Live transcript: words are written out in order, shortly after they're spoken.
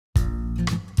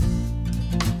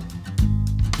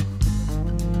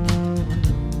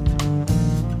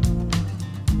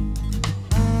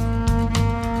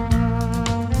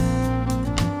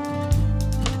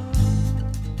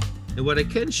And what I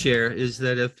can share is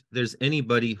that if there's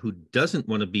anybody who doesn't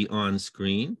want to be on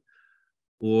screen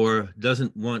or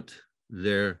doesn't want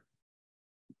their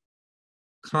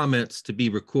comments to be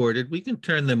recorded, we can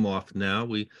turn them off now.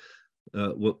 When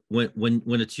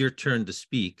it's your turn to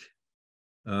speak.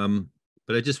 But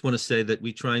I just want to say that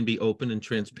we try and be open and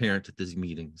transparent at these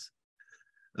meetings.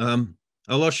 I'll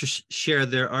also share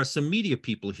there are some media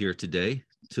people here today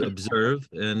to observe,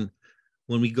 and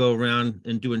when we go around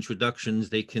and do introductions,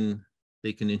 they can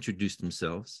introduce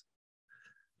themselves.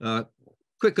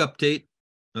 Quick update: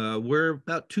 we're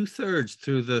about 2/3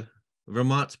 through the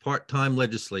Vermont's part-time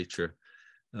legislature.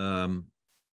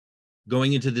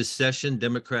 Going into this session,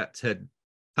 Democrats had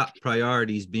top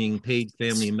priorities being paid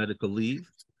family and medical leave,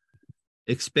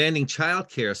 expanding child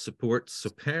care support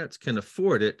so parents can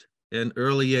afford it, and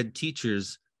early ed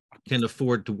teachers can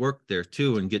afford to work there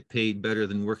too and get paid better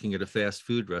than working at a fast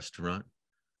food restaurant.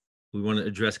 We want to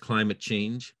address climate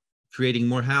change, creating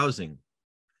more housing,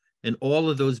 and all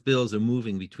of those bills are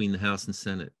moving between the House and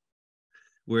Senate.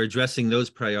 We're addressing those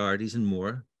priorities and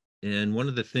more, and one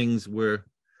of the things we're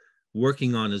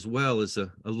working on as well is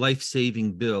a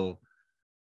life-saving bill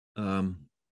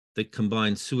that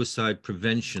combines suicide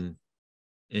prevention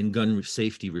and gun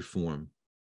safety reform.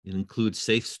 It includes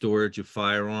safe storage of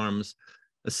firearms,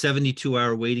 a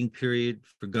 72-hour waiting period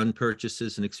for gun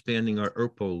purchases, and expanding our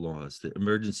ERPO laws, the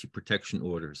emergency protection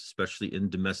orders, especially in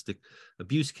domestic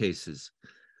abuse cases.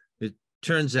 It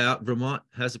turns out Vermont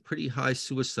has a pretty high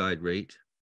suicide rate,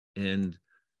 and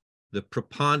the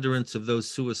preponderance of those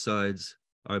suicides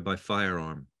are by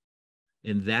firearm.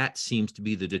 And that seems to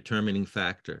be the determining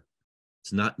factor.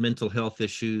 It's not mental health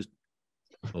issues,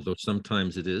 although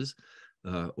sometimes it is,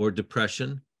 or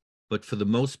depression, but for the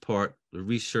most part, the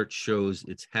research shows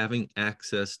it's having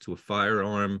access to a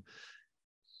firearm,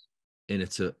 and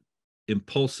it's an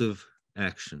impulsive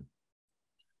action.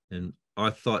 And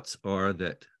our thoughts are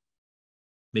that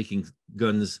making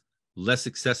guns less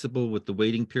accessible with the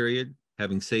waiting period,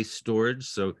 having safe storage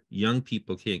so young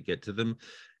people can't get to them,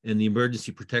 and the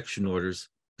emergency protection orders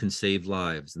can save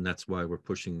lives, and that's why we're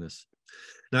pushing this.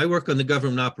 Now, I work on the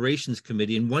Government Operations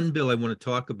Committee, and one bill I want to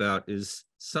talk about is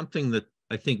something that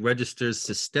I think registers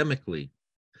systemically.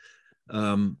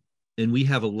 And we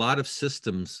have a lot of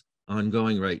systems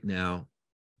ongoing right now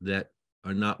that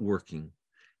are not working,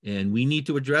 and we need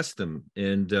to address them.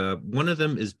 And one of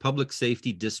them is public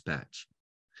safety dispatch.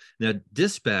 Now,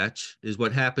 dispatch is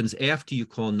what happens after you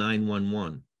call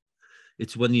 911.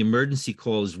 It's when the emergency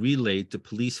call is relayed to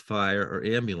police, fire, or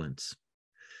ambulance.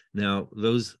 Now,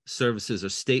 those services are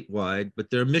statewide, but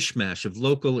they're a mishmash of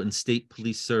local and state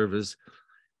police service.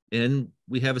 And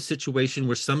we have a situation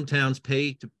where some towns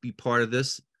pay to be part of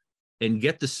this and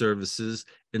get the services,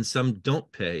 and some don't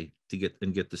pay to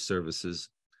get the services.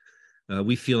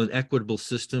 We feel an equitable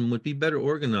system would be better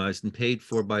organized and paid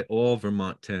for by all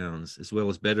Vermont towns, as well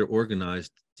as better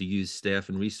organized to use staff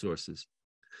and resources.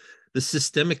 The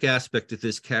systemic aspect of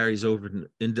this carries over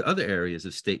into other areas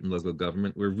of state and local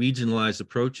government where regionalized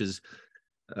approaches,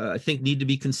 I think, need to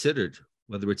be considered,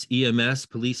 whether it's EMS,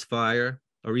 police, fire,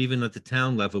 or even at the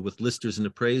town level with listers and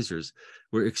appraisers.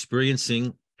 We're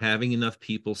experiencing having enough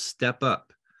people step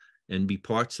up and be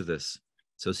parts of this.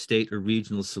 So state or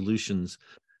regional solutions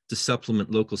to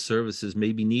supplement local services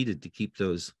may be needed to keep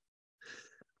those.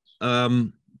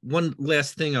 One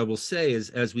last thing I will say is,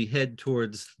 as we head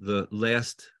towards the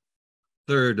last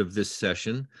third of this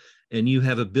session, and you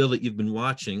have a bill that you've been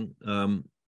watching,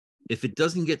 if it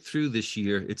doesn't get through this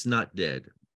year, it's not dead.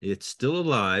 It's still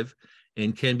alive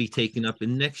and can be taken up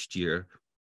in next year,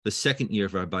 the second year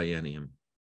of our biennium.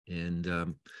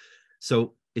 And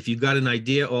so if you've got an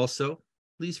idea also,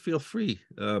 please feel free.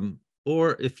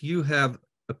 Or if you have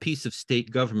a piece of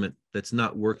state government that's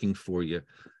not working for you,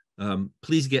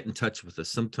 please get in touch with us.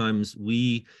 Sometimes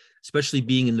we, especially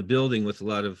being in the building with a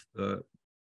lot of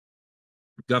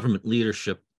government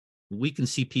leadership, we can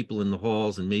see people in the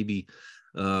halls and maybe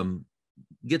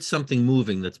get something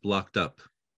moving that's blocked up.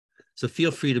 So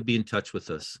feel free to be in touch with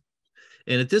us.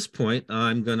 And at this point,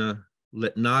 I'm going to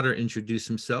let Nader introduce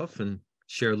himself and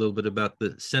share a little bit about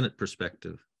the Senate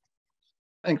perspective.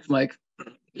 Thanks, Mike.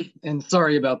 And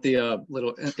sorry about the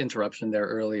little interruption there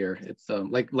earlier. It's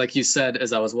like you said,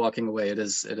 as I was walking away, it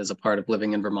is a part of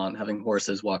living in Vermont, having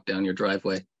horses walk down your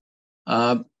driveway.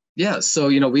 Yeah, so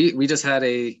we just had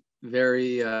a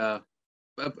very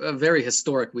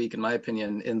historic week, in my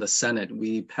opinion, in the Senate.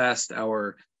 We passed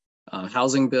our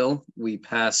housing bill, we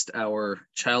passed our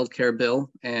child care bill,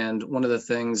 and one of the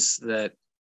things that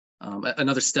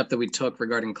another step that we took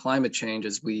regarding climate change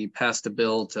is we passed a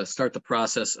bill to start the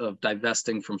process of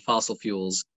divesting from fossil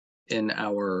fuels in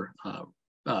our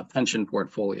pension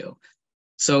portfolio.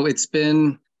 So it's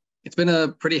been a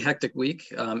pretty hectic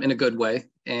week in a good way.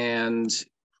 And,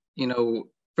 you know,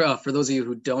 for those of you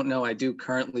who don't know, I do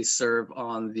currently serve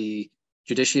on the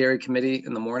Judiciary Committee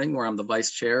in the morning, where I'm the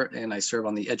vice chair, and I serve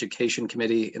on the Education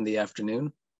Committee in the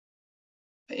afternoon.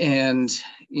 And,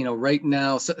 you know, right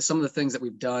now, some of the things that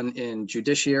we've done in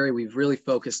Judiciary, we've really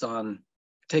focused on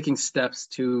taking steps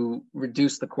to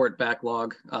reduce the court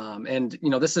backlog. And,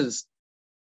 you know, this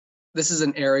is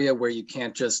an area where you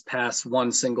can't just pass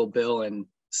one single bill and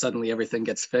suddenly everything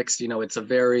gets fixed. You know, it's a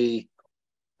very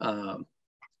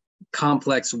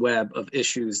complex web of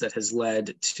issues that has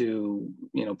led to,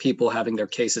 you know, people having their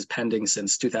cases pending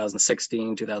since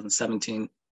 2016, 2017.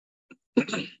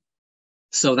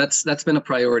 So that's been a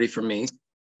priority for me.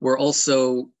 We're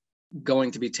also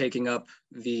going to be taking up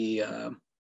the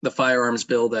firearms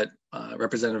bill that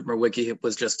Representative Mrowicki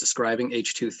was just describing,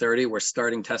 H230. We're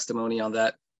starting testimony on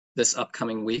that this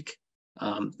upcoming week.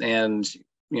 And,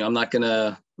 you know, I'm not going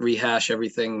to rehash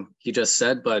everything he just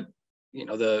said, but, you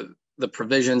know, the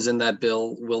provisions in that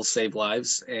bill will save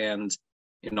lives, and,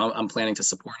 you know, I'm planning to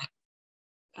support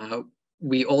it.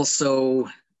 We also,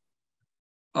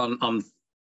 on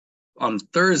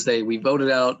Thursday, we voted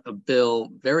out a bill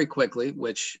very quickly,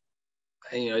 which,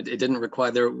 you know, it didn't require,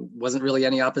 there wasn't really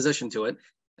any opposition to it.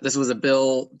 This was a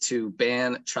bill to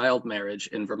ban child marriage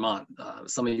in Vermont.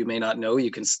 Some of you may not know,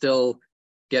 you can still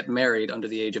get married under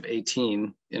the age of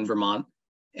 18 in Vermont.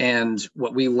 And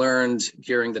what we learned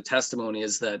during the testimony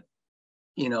is that,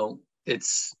 you know,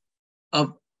 it's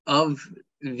of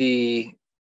the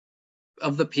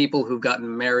people who've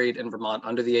gotten married in Vermont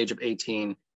under the age of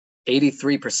 18,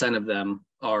 83% of them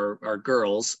are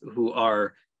girls who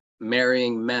are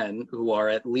marrying men who are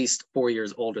at least 4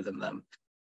 years older than them.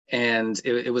 And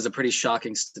it was a pretty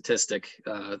shocking statistic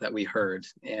that we heard.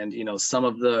 And, you know, some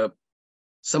of the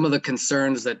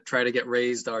concerns that try to get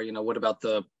raised are, you know, what about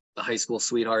the high school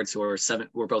sweethearts who are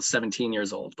both 17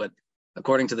 years old? But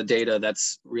according to the data,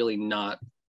 that's really not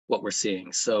what we're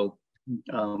seeing. So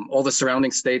all the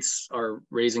surrounding states are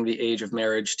raising the age of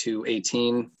marriage to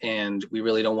 18, and we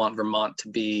really don't want Vermont to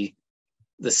be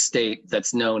the state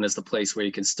that's known as the place where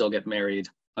you can still get married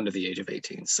under the age of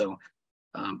 18. So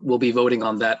we'll be voting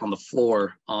on that on the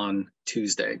floor on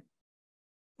Tuesday.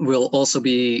 We'll also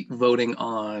be voting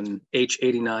on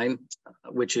H89,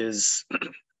 which is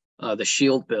the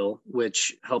SHIELD bill,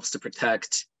 which helps to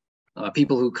protect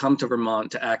people who come to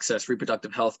Vermont to access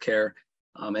reproductive health care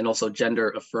and also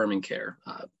gender affirming care.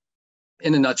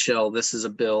 In a nutshell, this is a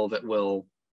bill that will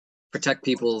protect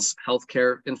people's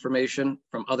healthcare information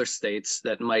from other states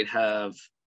that might have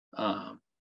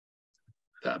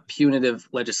punitive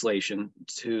legislation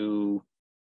to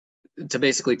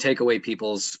basically take away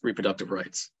people's reproductive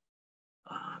rights.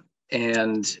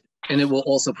 And it will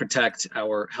also protect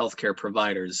our healthcare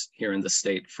providers here in the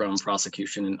state from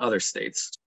prosecution in other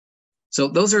states. So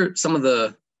those are some of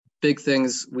the big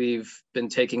things we've been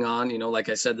taking on. You know, like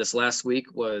I said, this last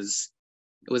week was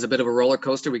a bit of a roller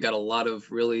coaster. We got a lot of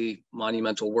really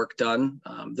monumental work done.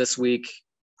 This week,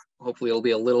 hopefully it'll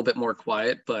be a little bit more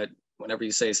quiet, but whenever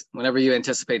you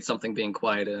anticipate something being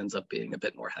quiet, it ends up being a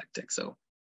bit more hectic. So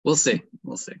we'll see.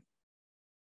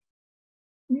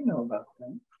 You know about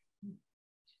that.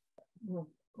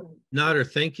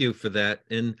 Nader, thank you for that.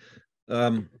 And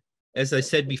as I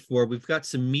said before, we've got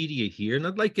some media here, and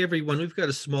I'd like everyone, we've got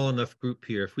a small enough group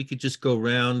here, if we could just go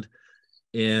around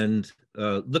and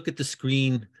look at the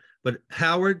screen. But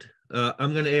Howard,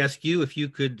 I'm going to ask you if you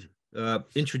could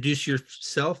introduce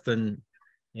yourself and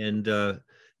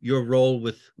your role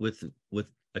with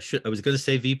I was going to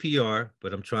say VPR,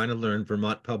 but I'm trying to learn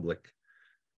Vermont Public.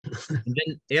 And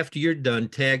then after you're done,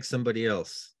 tag somebody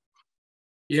else.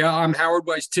 Yeah, I'm Howard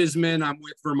Weiss-Tisman. I'm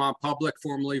with Vermont Public,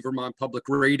 formerly Vermont Public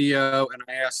Radio, and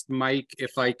I asked Mike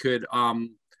if I could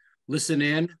listen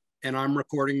in, and I'm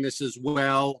recording this as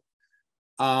well.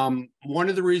 One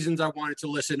of the reasons I wanted to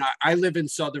listen, I live in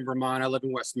Southern Vermont. I live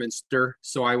in Westminster,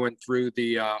 so I went through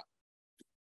the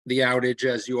outage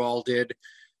as you all did.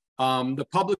 The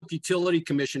Public Utility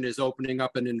Commission is opening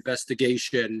up an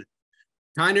investigation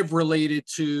kind of related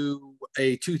to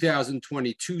a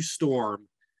 2022 storm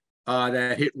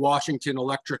that hit Washington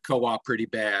Electric Co-op pretty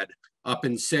bad up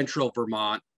in central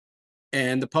Vermont.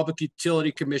 And the Public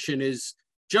Utility Commission is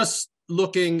just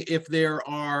looking if there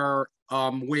are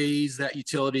ways that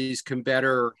utilities can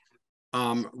better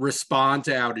respond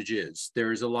to outages.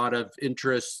 There's a lot of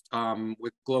interest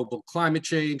with global climate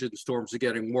change, and the storms are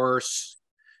getting worse.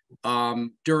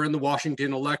 During the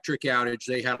Washington Electric outage,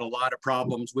 they had a lot of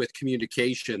problems with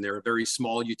communication. They're a very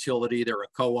small utility, they're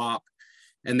a co-op,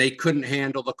 and they couldn't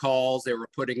handle the calls. They were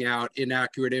putting out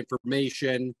inaccurate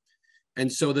information.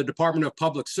 And so the Department of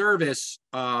Public Service,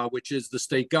 which is the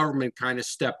state government, kind of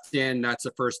stepped in. That's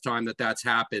the first time that that's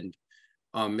happened.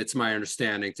 It's my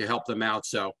understanding, to help them out.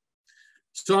 So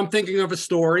I'm thinking of a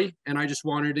story, and I just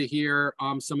wanted to hear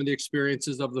some of the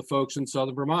experiences of the folks in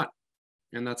Southern Vermont.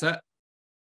 And that's it.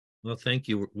 Well, thank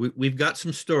you. We've got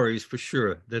some stories for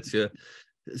sure. That's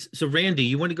so Randy,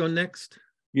 you want to go next?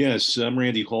 Yes, I'm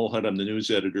Randy Hallhut. I'm the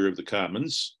news editor of The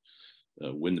Commons,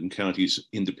 Windham County's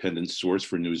independent source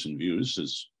for news and views,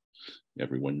 as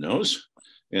everyone knows.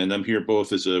 And I'm here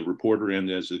both as a reporter and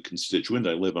as a constituent.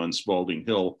 I live on Spalding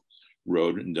Hill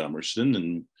Road in Dummerston,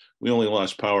 and we only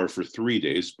lost power for 3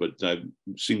 days, but it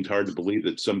seemed hard to believe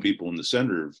that some people in the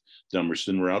center of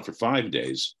Dummerston were out for 5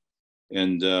 days.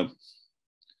 And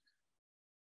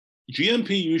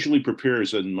GMP usually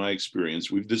prepares, in my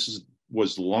experience,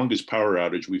 was the longest power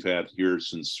outage we've had here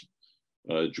since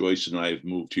Joyce and I have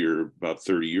moved here about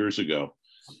 30 years ago.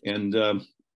 And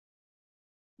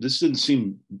this didn't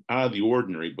seem out of the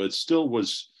ordinary, but still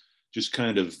was just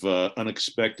kind of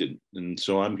unexpected. And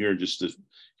so I'm here just to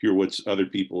hear what other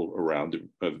people around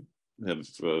have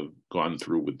gone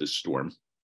through with this storm.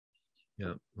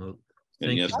 Yeah. Well,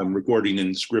 and yes, I'm recording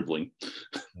and scribbling.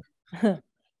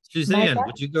 Suzanne,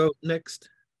 would you go next?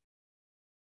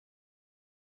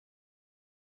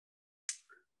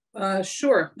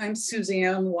 Sure. I'm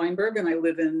Suzanne Weinberg, and I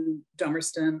live in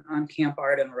Dummerston on Camp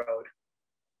Arden Road.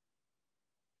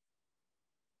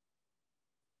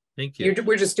 Thank you.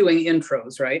 We're just doing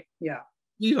intros, right? Yeah.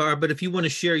 We are, but if you want to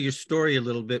share your story a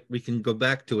little bit, we can go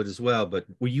back to it as well. But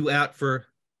were you out for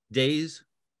days?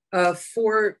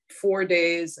 4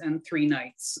 days and 3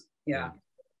 nights. Yeah.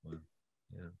 Wow.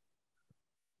 Yeah.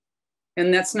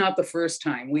 And that's not the first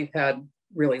time. We've had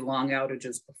really long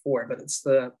outages before, but it's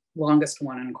the longest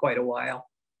one in quite a while.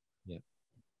 Yeah.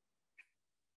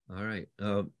 All right.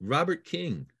 Robert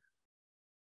King.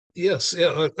 Yes,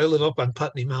 yeah, I live up on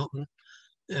Putney Mountain,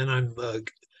 and I'm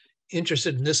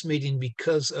interested in this meeting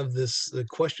because of the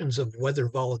questions of weather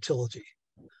volatility.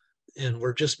 And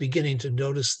we're just beginning to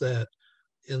notice that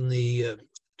in the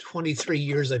 23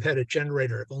 years I've had a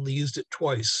generator, I've only used it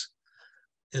twice.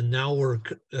 And now we're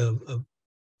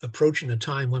approaching a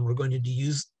time when we're going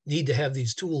to need to have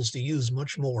these tools to use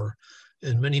much more.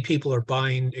 And many people are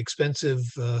buying expensive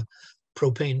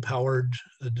propane-powered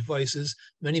devices.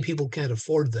 Many people can't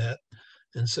afford that.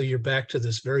 And so you're back to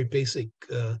this very basic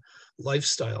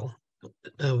lifestyle.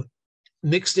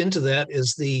 Mixed into that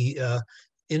is the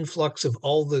influx of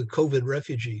all the COVID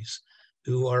refugees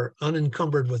who are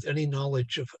unencumbered with any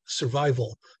knowledge of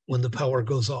survival when the power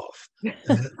goes off.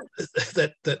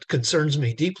 That concerns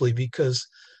me deeply, because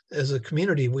as a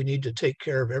community, we need to take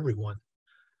care of everyone.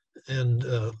 And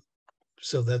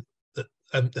so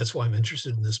that's why I'm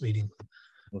interested in this meeting.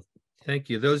 Well, thank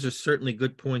you. Those are certainly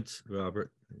good points,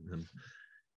 Robert.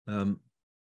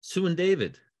 Sue and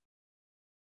David.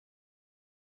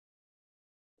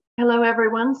 Hello,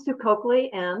 everyone. Sue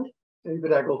Coakley and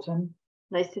David Eggleton.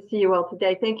 Nice to see you all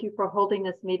today. Thank you for holding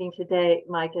this meeting today,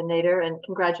 Mike and Nader, and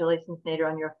congratulations, Nader,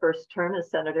 on your first term as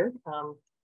senator.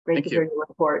 Great to hear your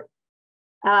report.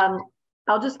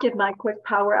 I'll just give my quick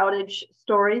power outage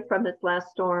story from this last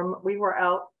storm. We were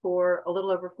out for a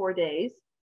little over 4 days.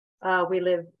 We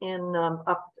live in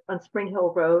up on Spring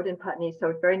Hill Road in Putney,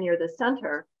 so very near the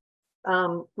center.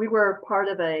 We were part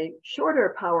of a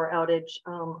shorter power outage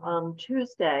on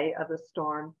Tuesday of the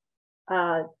storm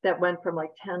that went from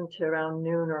like 10 to around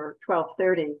noon or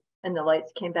 12:30, and the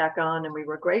lights came back on and we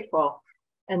were grateful.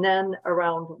 And then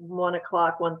around 1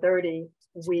 o'clock, 1:30,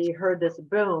 we heard this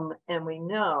boom, and we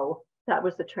know that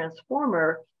was the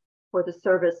transformer for the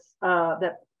service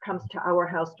that comes to our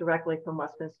house directly from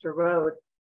Westminster Road.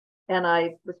 And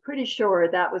I was pretty sure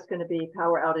that was going to be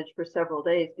power outage for several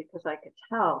days, because I could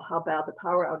tell how bad the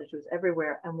power outage was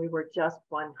everywhere. And we were just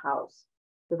one house.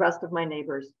 The rest of my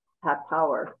neighbors had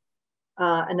power.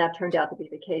 And that turned out to be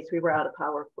the case. We were out of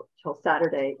power till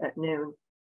Saturday at noon.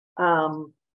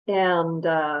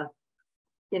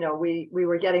 You know, we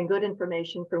were getting good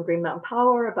information from Green Mountain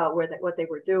Power about what they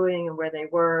were doing and where they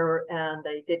were. And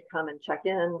they did come and check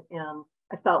in. And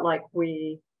I felt like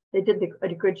they did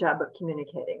a good job of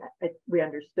communicating. We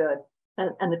understood.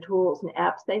 And the tools and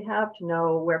apps they have to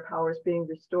know where power is being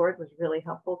restored was really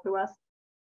helpful to us.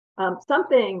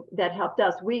 Something that helped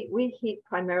us, we heat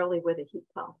primarily with a heat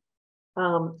pump.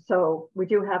 So we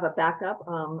do have a backup,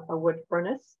 a wood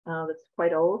furnace that's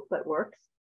quite old but works.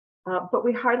 But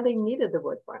we hardly needed the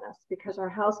wood furnace because our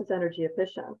house is energy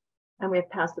efficient and we have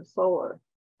passive solar.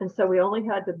 And so we only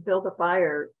had to build a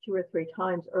fire 2 or 3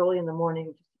 times early in the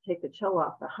morning just to take the chill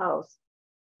off the house,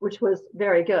 which was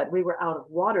very good. We were out of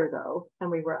water though, and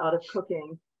we were out of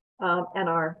cooking. and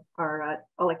our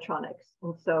electronics.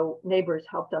 And so neighbors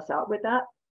helped us out with that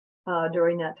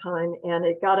during that time. And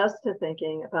it got us to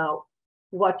thinking about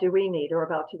what do we need? We're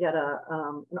about to get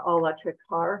an all-electric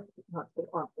car, not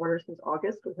on order since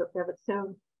August, we hope to have it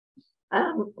soon.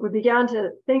 We began to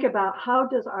think about how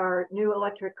does our new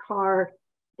electric car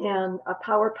and a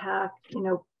power pack,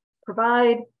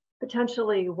 provide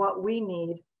potentially what we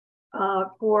need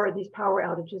for these power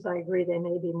outages. I agree they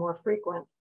may be more frequent.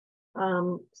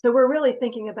 So we're really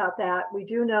thinking about that. We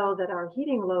do know that our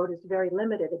heating load is very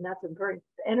limited, and that's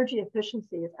energy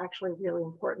efficiency is actually a really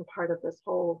important part of this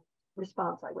whole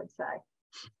response, I would say.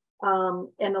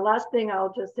 And the last thing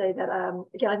I'll just say that,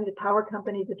 again, I think the power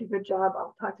company did a good job.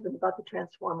 I'll talk to them about the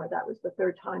transformer. That was the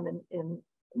third time in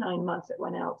 9 months it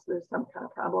went out, so there's some kind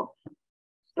of problem.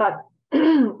 But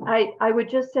I would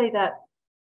just say that,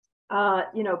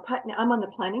 Putney, I'm on the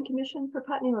planning commission for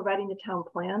Putney. We're writing the town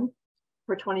plan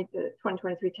for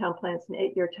 2023 town plan. It's an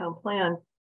 8-year town plan.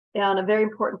 And a very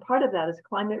important part of that is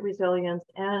climate resilience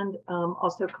and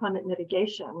also climate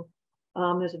mitigation.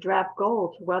 There's a draft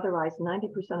goal to weatherize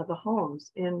 90% of the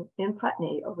homes in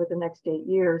Putney over the next 8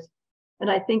 years. And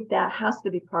I think that has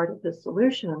to be part of the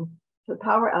solution to the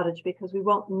power outage, because we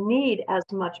won't need as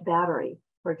much battery,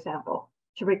 for example,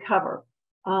 to recover.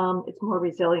 It's more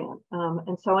resilient.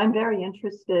 And so I'm very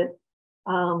interested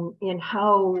in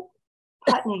how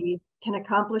Putney can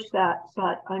accomplish that.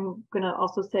 But I'm going to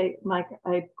also say, Mike,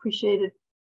 I appreciated,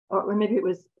 or maybe it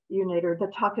was you, Nader,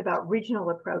 that talked about regional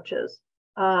approaches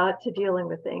to dealing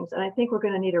with things. And I think we're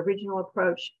going to need a regional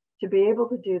approach to be able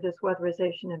to do this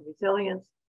weatherization and resilience.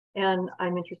 And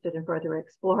I'm interested in further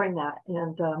exploring that.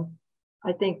 And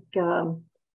I think, for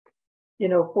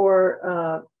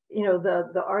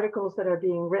the articles that are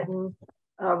being written,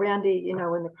 Randy, in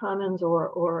the Commons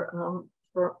or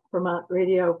for Vermont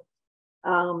Radio,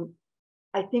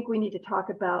 I think we need to talk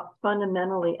about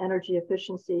fundamentally energy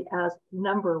efficiency as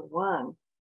number one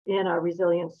in our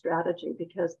resilience strategy,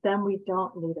 because then we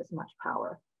don't need as much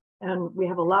power. And we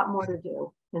have a lot more to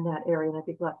do in that area. And I'd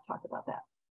be glad to talk about that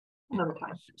another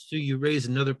time. So you raise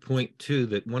another point too,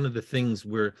 that one of the things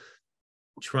we're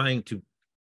trying to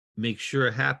make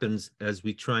sure happens as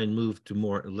we try and move to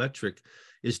more electric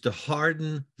is to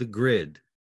harden the grid.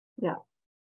 Yeah.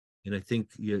 And I think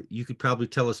you could probably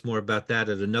tell us more about that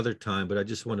at another time, but I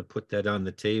just want to put that on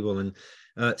the table. And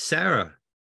Sarah.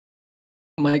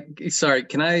 Mike, sorry,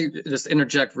 can I just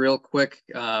interject real quick,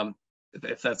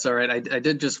 if that's all right? I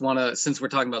did just want to, since we're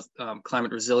talking about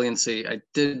climate resiliency, I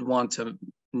did want to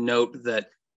note that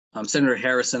Senator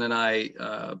Harrison and I,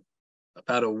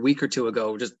 about a week or two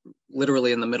ago, just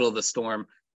literally in the middle of the storm,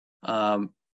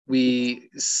 we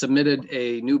submitted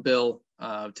a new bill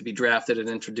to be drafted and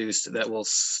introduced that will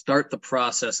start the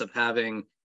process of having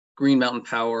Green Mountain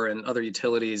Power and other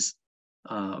utilities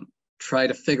try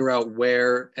to figure out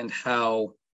where and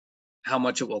how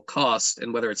much it will cost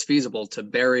and whether it's feasible to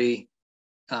bury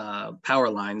power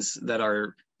lines that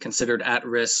are considered at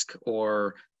risk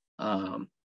or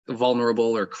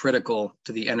vulnerable or critical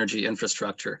to the energy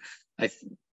infrastructure.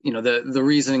 The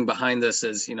reasoning behind this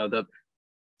is,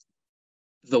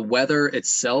 the weather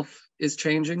itself is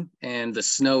changing and the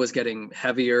snow is getting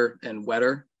heavier and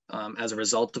wetter as a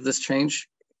result of this change,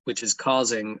 which is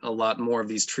causing a lot more of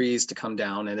these trees to come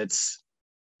down. And it's,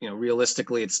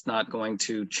 realistically, it's not going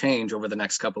to change over the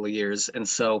next couple of years. And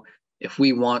so if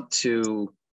we want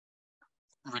to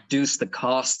reduce the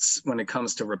costs when it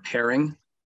comes to repairing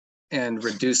and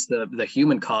reduce the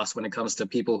human cost when it comes to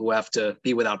people who have to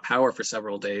be without power for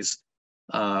several days,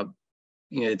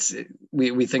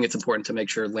 we think it's important to make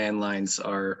sure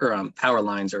power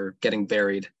lines are getting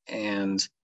buried and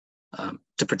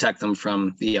to protect them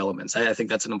from the elements. I think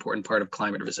that's an important part of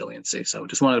climate resiliency. So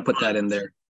just wanted to put that in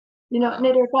there.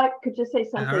 Nader, if I could just say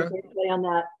something briefly on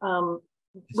that.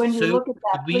 When you look at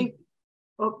that, please,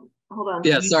 hold on.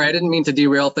 Yeah, sorry, I didn't mean to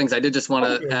derail things. I did just want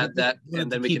to add that,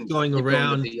 and then we can keep going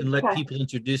around and let people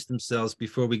introduce themselves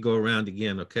before we go around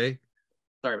again, okay?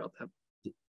 Sorry about that.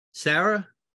 Sarah?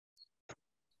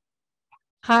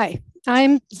 Hi,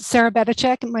 I'm Sarah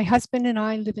Bedachek. My husband and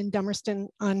I live in Dummerston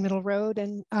on Middle Road,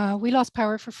 and we lost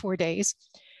power for 4 days.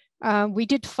 We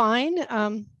did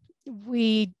fine.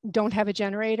 We don't have a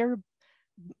generator,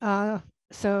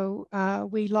 so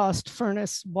we lost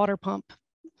furnace, water pump,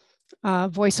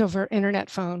 voice over internet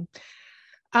phone,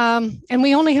 and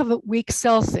we only have a weak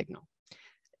cell signal.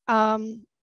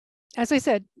 As I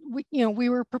said, we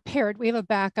were prepared. We have a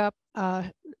backup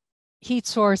heat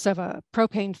source of a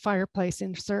propane fireplace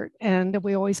insert, and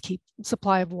we always keep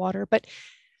supply of water. But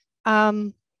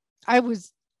I'm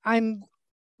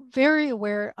very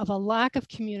aware of a lack of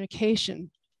communication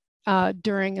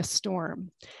during a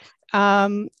storm.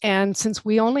 And since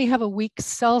we only have a weak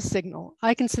cell signal,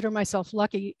 I consider myself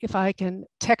lucky if I can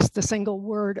text the single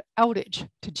word outage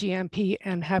to GMP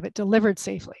and have it delivered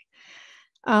safely.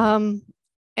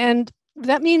 And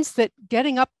that means that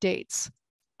getting updates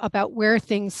about where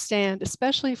things stand,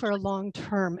 especially for a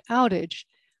long-term outage,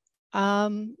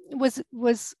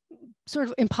 was sort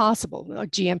of impossible.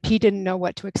 GMP didn't know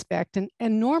what to expect.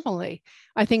 And normally,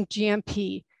 I think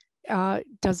GMP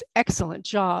does excellent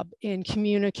job in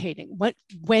communicating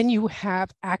when you have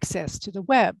access to the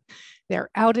web. Their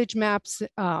outage maps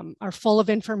are full of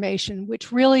information,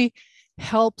 which really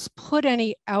helps put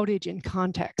any outage in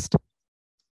context.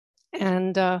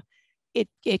 And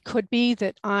it could be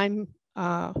that I'm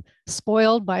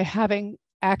spoiled by having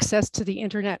access to the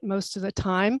internet most of the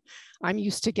time. I'm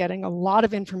used to getting a lot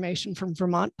of information from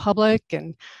Vermont Public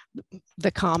and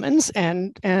the Commons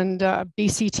and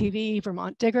BCTV,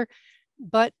 Vermont Digger.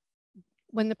 But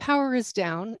when the power is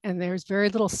down and there's very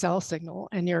little cell signal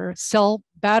and your cell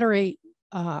battery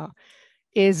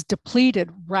is depleted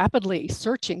rapidly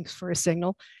searching for a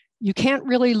signal, you can't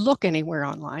really look anywhere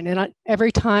online. And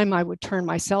every time I would turn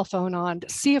my cell phone on to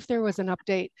see if there was an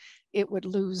update, it would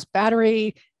lose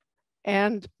battery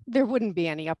and there wouldn't be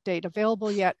any update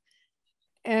available yet.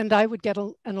 And I would get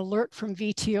an alert from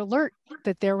VT Alert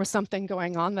that there was something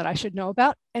going on that I should know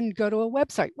about and go to a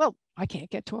website. Well, I can't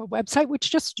get to a website,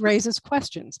 which just raises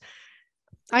questions.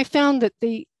 I found that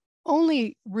the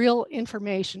only real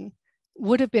information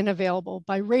would have been available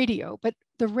by radio, but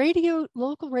the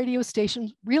local radio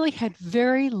stations really had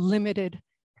very limited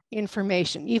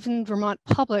information. Even Vermont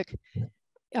Public,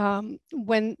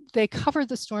 when they covered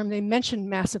the storm, they mentioned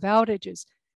massive outages,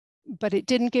 but it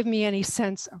didn't give me any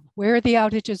sense of where the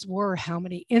outages were, how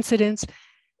many incidents.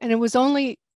 And it was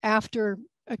only after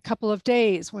a couple of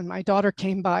days when my daughter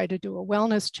came by to do a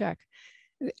wellness check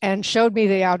and showed me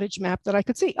the outage map that I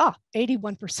could see,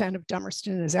 81% of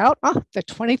Dummerston is out, the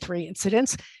 23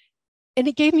 incidents. And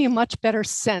it gave me a much better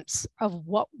sense of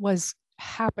what was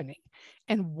happening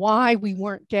and why we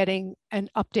weren't getting an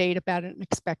update about an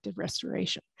expected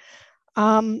restoration.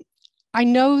 I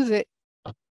know that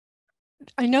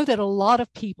a lot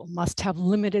of people must have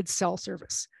limited cell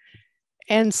service.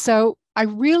 And so I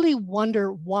really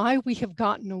wonder why we have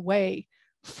gotten away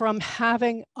from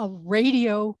having a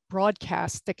radio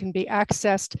broadcast that can be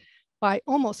accessed by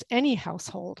almost any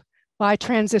household by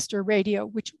transistor radio,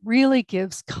 which really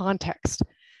gives context.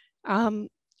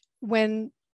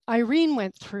 When Irene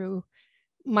went through,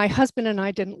 my husband and I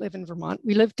didn't live in Vermont.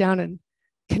 We lived down in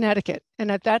Connecticut.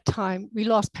 And at that time, we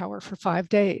lost power for 5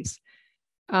 days.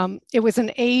 It was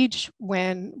an age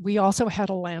when we also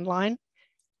had a landline,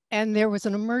 and there was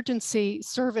an emergency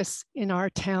service in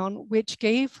our town which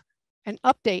gave an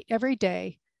update every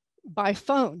day by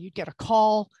phone. You'd get a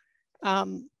call,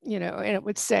 and it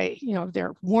would say, there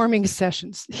are warming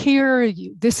sessions here.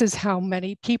 This is how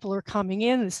many people are coming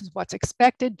in. This is what's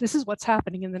expected. This is what's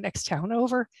happening in the next town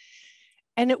over.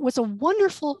 And it was a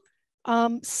wonderful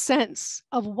sense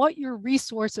of what your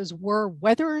resources were,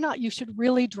 whether or not you should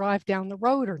really drive down the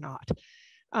road or not.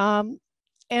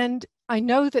 And I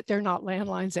know that they're not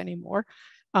landlines anymore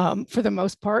for the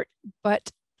most part,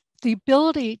 but the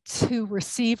ability to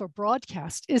receive a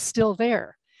broadcast is still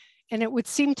there. And it would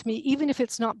seem to me, even if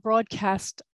it's not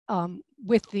broadcast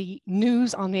with the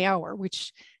news on the hour,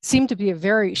 which seemed to be a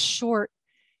very short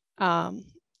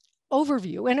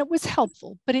overview, and it was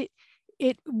helpful, but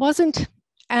it wasn't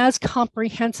as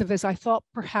comprehensive as I thought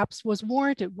perhaps was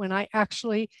warranted when I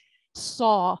actually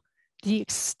saw the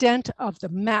extent of the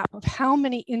map of how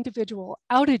many individual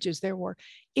outages there were.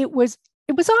 It was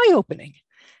eye-opening.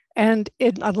 And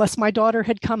unless my daughter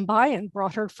had come by and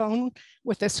brought her phone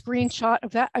with a screenshot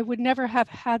of that, I would never have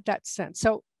had that sense.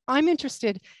 So I'm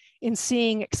interested in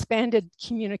seeing expanded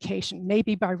communication,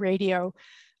 maybe by radio,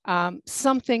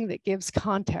 something that gives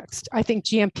context. I think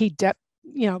GMP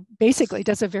basically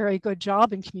does a very good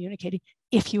job in communicating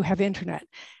if you have internet.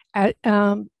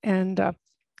 So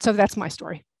that's my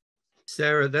story.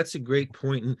 Sarah, that's a great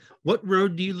point. And what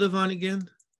road do you live on again?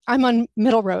 I'm on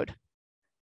Middle Road,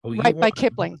 right by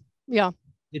Kipling. Yeah.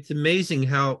 It's amazing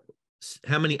how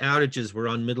many outages were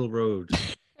on Middle Road.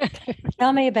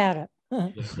 Tell me about it.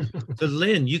 So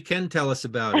Lynn, you can tell us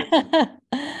about it.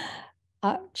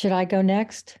 Should I go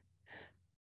next?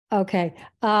 Okay.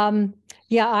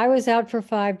 Yeah, I was out for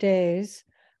 5 days.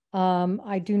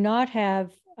 I do not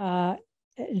have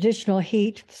additional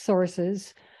heat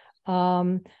sources.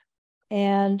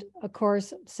 And of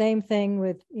course, same thing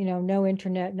with, no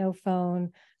internet, no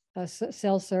phone,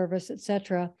 cell service,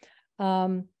 etc.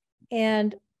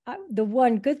 And the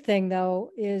one good thing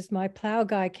though is my plow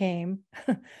guy came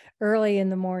early in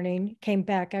the morning, came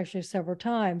back actually several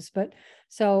times, but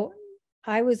so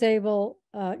I was able,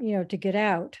 to get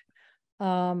out.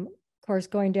 Of course,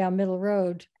 going down Middle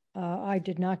Road, I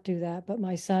did not do that, but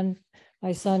my son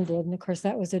did, and of course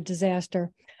that was a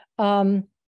disaster.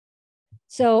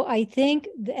 So I think,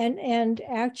 and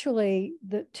actually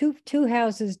the two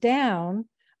houses down,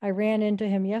 I ran into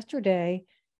him yesterday.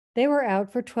 They were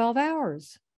out for 12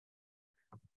 hours.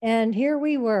 And here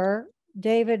we were,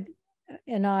 David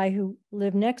and I, who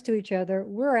live next to each other,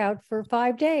 we're out for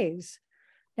 5 days.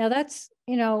 Now that's,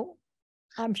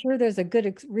 I'm sure there's a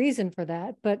good reason for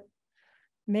that, but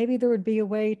maybe there would be a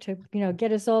way to,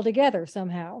 get us all together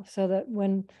somehow so that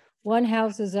when one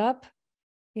house is up,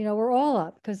 we're all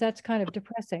up, because that's kind of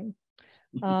depressing.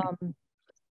 And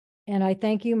I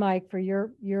thank you, Mike, for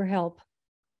your help,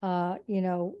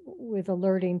 with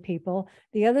alerting people.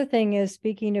 The other thing is,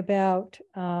 speaking about,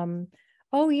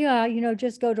 oh yeah,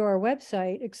 just go to our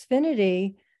website,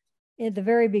 Xfinity, at the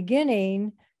very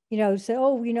beginning, say,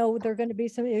 oh, there are going to be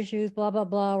some issues, blah, blah,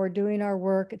 blah. We're doing our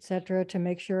work, etc., to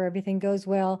make sure everything goes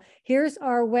well. Here's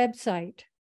our website.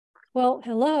 Well,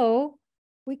 hello,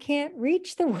 we can't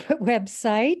reach the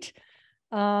website.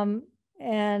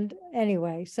 And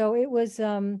anyway, so it was,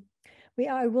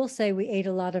 I will say we ate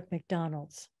a lot of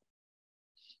McDonald's.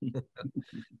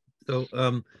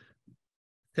 So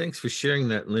thanks for sharing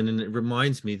that, Lynn. And it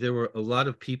reminds me, there were a lot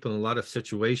of people in a lot of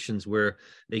situations where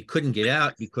they couldn't get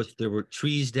out because there were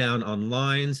trees down on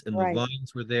lines, and Right. the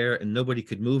lines were there and nobody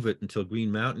could move it until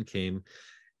Green Mountain came.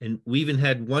 And we even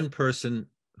had one person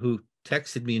who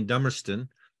texted me in Dummerston,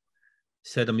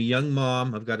 said, I'm a young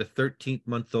mom, I've got a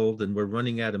 13-month-old and we're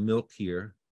running out of milk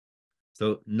here.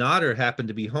 So Nader happened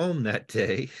to be home that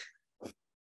day,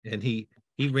 and he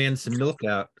ran some milk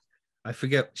out. I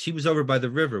forget, she was over by the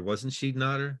river, wasn't she,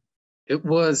 Nader? It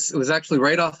was actually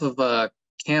right off of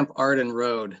Camp Arden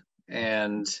Road,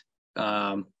 and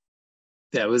yeah,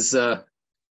 that was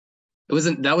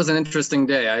an interesting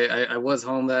day. I was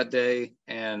home that day,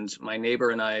 and my neighbor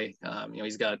and I,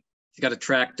 he's got a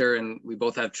tractor, and we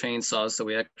both have chainsaws, so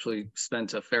we actually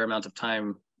spent a fair amount of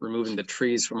time removing the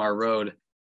trees from our road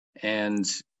and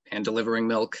delivering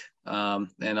milk. And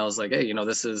I was like, hey,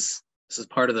 this is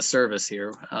part of the service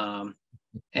here.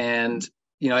 And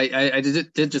I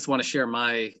did just want to share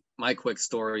my quick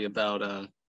story about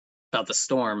the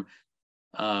storm.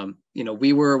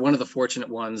 We were one of the fortunate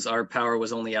ones. Our power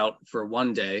was only out for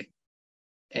 1 day,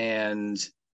 and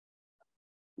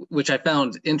which I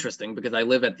found interesting because I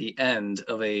live at the end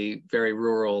of a very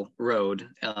rural road.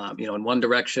 In one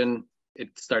direction,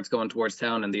 it starts going towards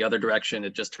town, and the other direction,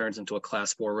 it just turns into a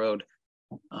Class 4 road.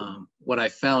 What I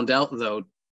found out, though,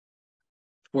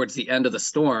 towards the end of the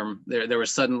storm, there were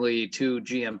suddenly 2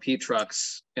 GMP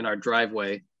trucks in our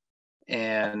driveway,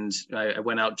 and I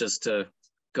went out just to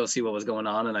go see what was going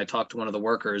on, and I talked to one of the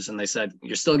workers, and they said,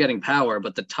 you're still getting power,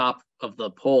 but the top of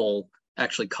the pole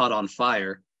actually caught on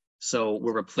fire. So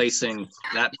we're replacing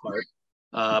that part,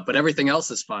 but everything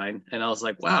else is fine. And I was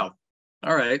like, wow,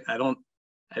 all right.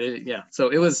 Yeah. So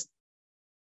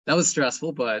that was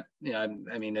stressful, but yeah,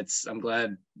 I'm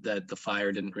glad that the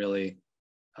fire didn't really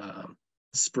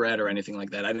spread or anything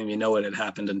like that. I didn't even know it had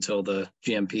happened until the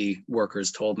GMP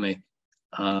workers told me.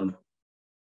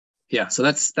 Yeah. So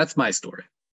that's my story.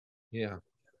 Yeah.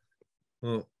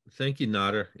 Well, thank you,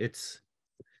 Nader. It's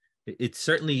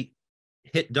certainly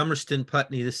hit Dummerston,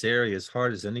 Putney, this area as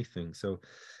hard as anything. So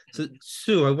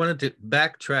Sue, I wanted to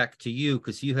backtrack to you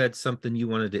because you had something you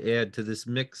wanted to add to this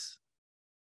mix.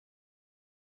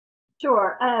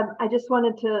 Sure. I just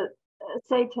wanted to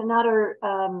say to Nader,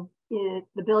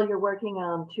 the bill you're working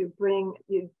on to bring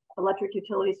electric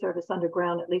utility service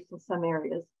underground, at least in some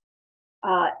areas.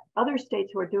 Other states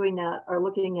who are doing that are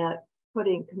looking at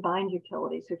putting combined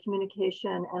utilities, so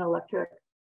communication and electric,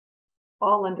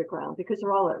 all underground, because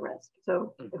they're all at risk.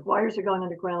 So if wires are going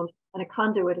underground and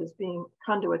conduits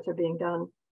are being done,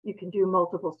 you can do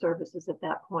multiple services at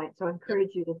that point. So I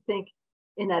encourage you to think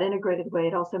in that integrated way.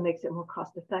 It also makes it more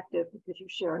cost effective because you're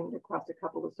sharing it across a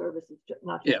couple of services,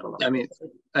 not just yeah.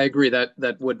 I agree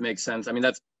that would make sense.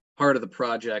 That's part of the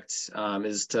project,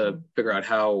 is to figure out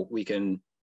how we can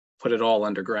put it all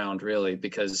underground, really,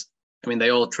 because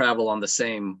they all travel on the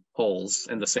same poles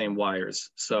and the same wires.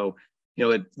 So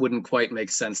it wouldn't quite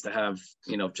make sense to have,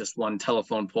 just one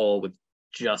telephone pole with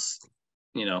just,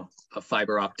 a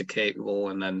fiber optic cable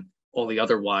and then all the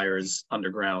other wires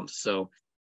underground. So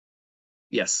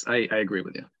yes, I agree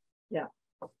with you. Yeah.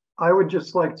 I would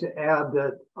just like to add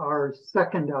that our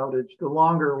second outage, the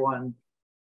longer one,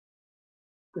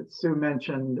 that Sue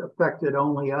mentioned affected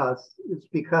only us is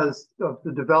because of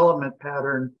the development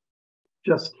pattern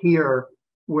just here,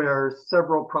 where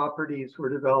several properties were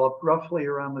developed roughly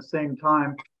around the same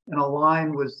time, and a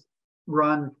line was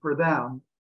run for them.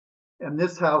 And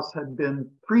this house had been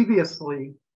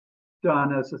previously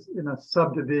done as in a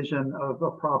subdivision of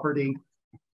a property,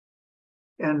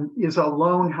 and is a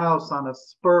lone house on a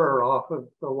spur off of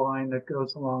the line that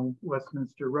goes along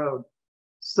Westminster Road.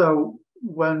 So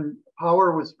when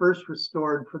power was first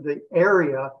restored for the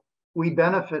area, we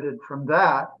benefited from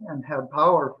that and had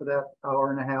power for that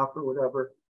hour and a half or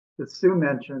whatever that Sue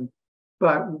mentioned.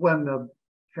 But when the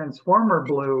transformer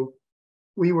blew,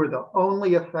 we were the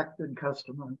only affected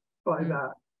customer by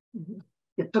that.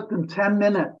 It took them 10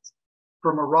 minutes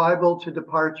from arrival to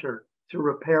departure to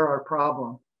repair our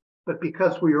problem. But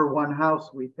because we were one house,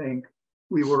 we think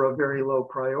we were a very low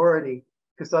priority,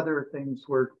 because other things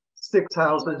were 6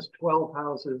 houses, 12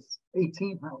 houses,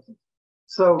 18 houses.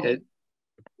 So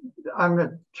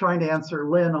I'm trying to answer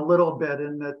Lynn a little bit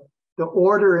in that the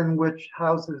order in which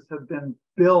houses have been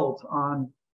built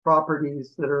on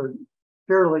properties that are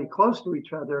fairly close to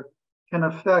each other can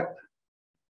affect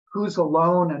who's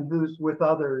alone and who's with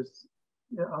others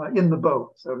in the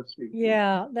boat, so to speak.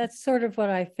 Yeah, that's sort of what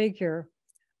I figure.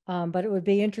 But it would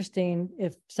be interesting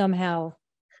if somehow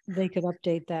they could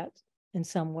update that in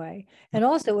some way. And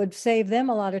also it would save them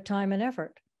a lot of time and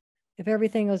effort. If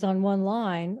everything was on one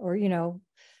line, or, you know,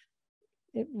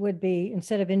 it would be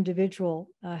instead of individual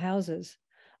houses.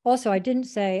 Also, I didn't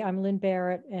say I'm Lynn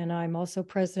Barrett, and I'm also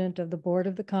president of the board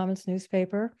of the Commons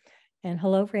newspaper. And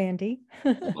hello, Randy.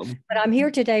 But I'm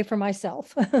here today for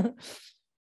myself.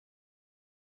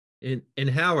 And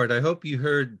Howard, I hope you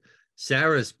heard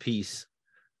Sarah's piece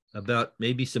about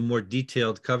maybe some more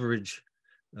detailed coverage.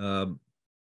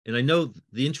 And I know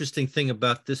the interesting thing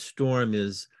about this storm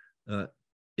is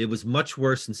it was much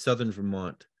worse in southern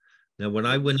Vermont. Now, when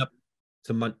I went up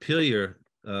to Montpelier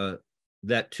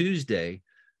that Tuesday,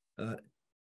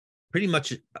 pretty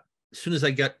much as soon as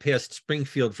I got past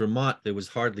Springfield, Vermont, there was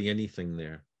hardly anything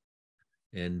there.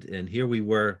 And here we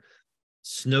were,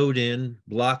 snowed in,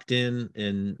 blocked in,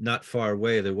 and not far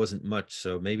away, there wasn't much.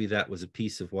 So maybe that was a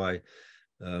piece of why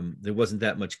there wasn't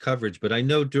that much coverage. But I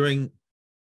know during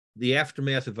the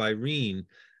aftermath of Irene,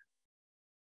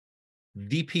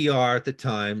 DPR at the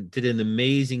time did an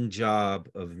amazing job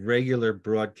of regular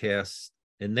broadcasts,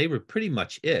 and they were pretty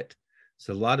much it.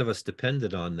 So a lot of us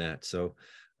depended on that. So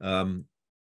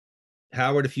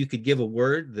Howard, if you could give a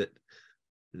word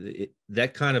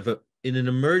that kind of in an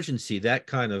emergency, that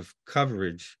kind of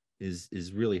coverage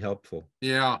is really helpful.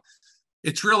 Yeah,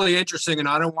 it's really interesting, and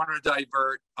I don't want to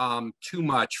divert too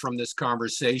much from this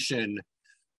conversation,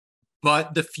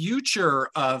 but the future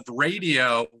of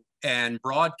radio and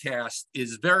broadcast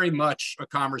is very much a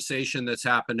conversation that's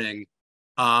happening.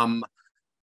 You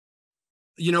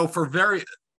know,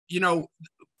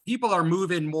 people are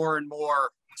moving more and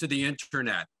more to the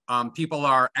internet. People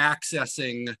are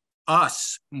accessing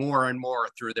us more and more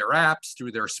through their apps,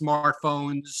 through their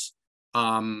smartphones,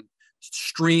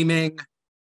 streaming.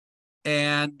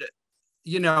 And,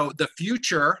 you know, the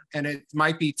future, and it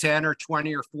might be 10 or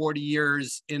 20 or 40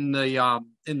 years in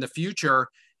the future,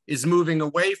 is moving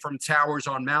away from towers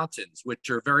on mountains, which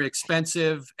are very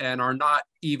expensive and are not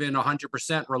even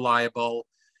 100% reliable.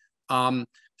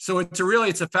 So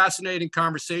it's a fascinating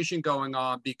conversation going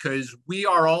on, because we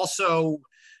are also,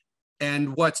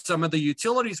 and what some of the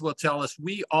utilities will tell us,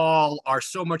 we all are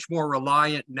so much more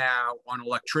reliant now on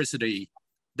electricity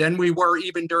than we were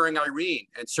even during Irene.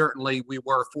 And certainly we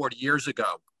were 40 years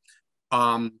ago.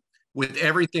 With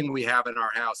everything we have in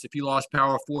our house, if you lost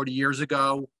power 40 years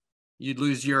ago, you'd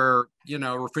lose your,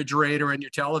 refrigerator and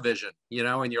your television,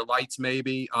 and your lights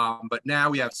maybe. But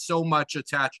now we have so much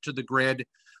attached to the grid.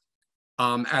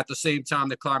 At the same time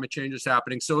that climate change is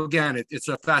happening. So again, it's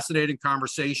a fascinating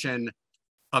conversation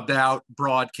about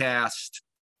broadcast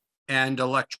and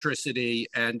electricity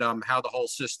and how the whole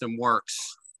system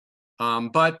works.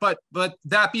 But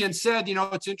that being said,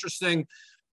 it's interesting,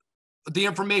 the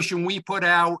information we put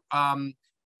out,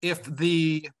 if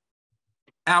the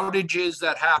outages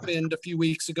that happened a few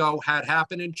weeks ago had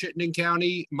happened in Chittenden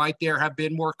County, might there have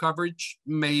been more coverage?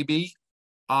 Maybe.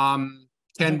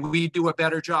 Can we do a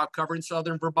better job covering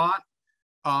southern Vermont?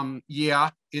 Yeah,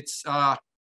 it's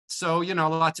so, a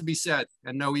lot to be said,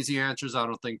 and no easy answers, I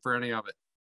don't think, for any of it.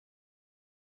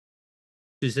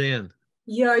 Suzanne.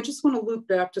 Yeah, I just want to loop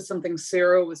back to something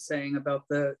Sarah was saying about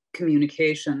the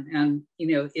communication. And,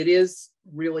 it is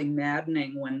really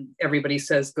maddening when everybody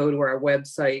says, go to our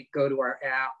website, go to our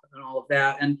app, and all of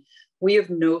that. And we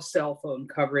have no cell phone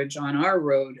coverage on our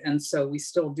road. And so we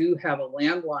still do have a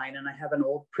landline, and I have an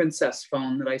old Princess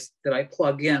phone that I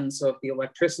plug in. So if the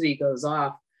electricity goes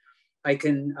off, I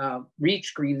can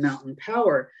reach Green Mountain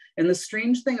Power. And the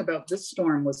strange thing about this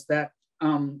storm was that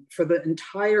for the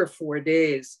entire 4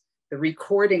 days, the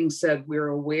recording said, we're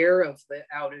aware of the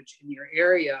outage in your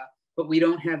area, but we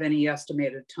don't have any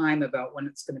estimated time about when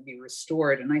it's going to be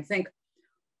restored. And I think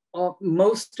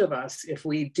most of us, if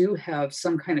we do have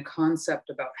some kind of concept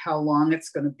about how long it's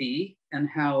going to be and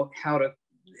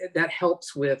that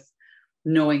helps with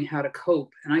knowing how to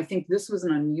cope. And I think this was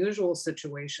an unusual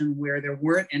situation where there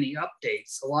weren't any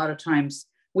updates. A lot of times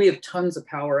we have tons of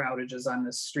power outages on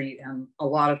this street, and a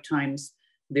lot of times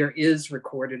there is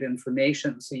recorded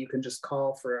information, so you can just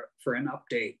call for an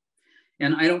update.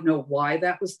 And I don't know why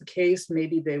that was the case.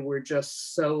 Maybe they were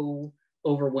just so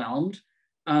overwhelmed.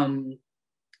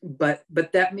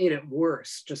 But that made it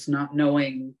worse, just not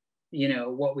knowing,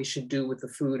 what we should do with the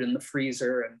food in the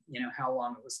freezer and, how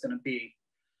long it was going to be.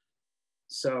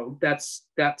 So that's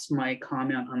my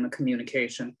comment on the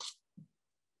communication.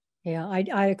 Yeah,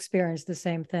 I experienced the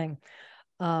same thing.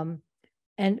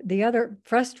 And the other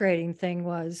frustrating thing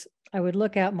was I would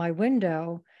look out my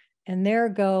window and there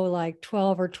go like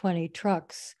 12 or 20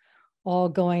 trucks all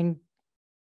going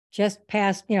just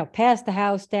past the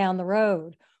house down the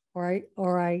road.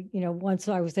 Or I, once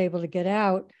I was able to get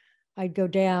out, I'd go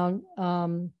down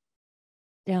to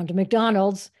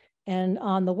McDonald's, and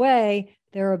on the way,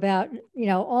 there were about,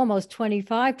 almost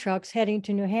 25 trucks heading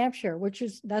to New Hampshire,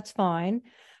 that's fine.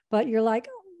 But you're like,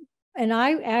 and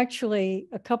I actually,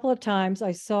 a couple of times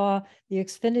I saw the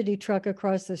Xfinity truck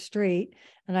across the street,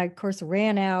 and I, of course,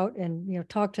 ran out and,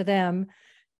 talked to them.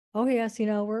 Oh, yes,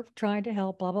 we're trying to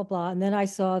help, blah, blah, blah. And then I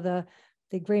saw the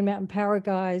Green Mountain Power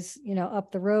guys,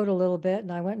 up the road a little bit,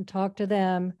 and I went and talked to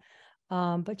them.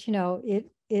 But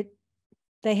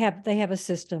they have a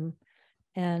system,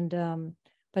 and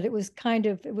but it was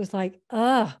like,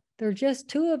 there are just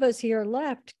two of us here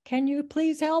left. Can you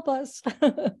please help us?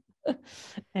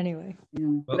 Anyway,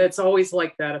 but it's always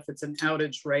like that. If it's an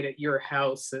outage right at your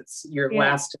house, it's you're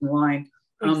last in line.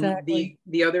 Exactly.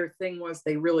 The other thing was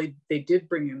they did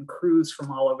bring in crews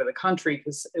from all over the country,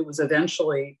 because it was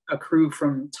eventually a crew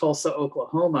from Tulsa,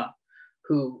 Oklahoma,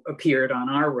 who appeared on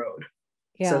our road.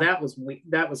 Yeah. So that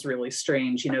was really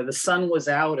strange. The sun was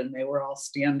out and they were all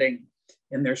standing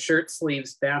in their shirt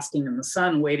sleeves, basking in the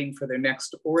sun, waiting for their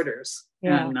next orders.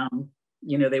 Yeah.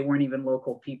 And they weren't even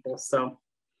local people. So.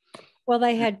 Well,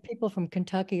 they had people from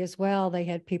Kentucky as well. They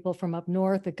had people from up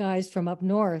north. The guys from up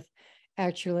north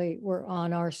actually were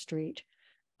on our street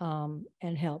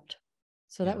and helped.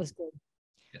 So that was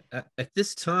good. At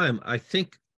this time, I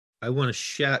think I want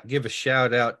to give a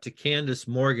shout out to Candace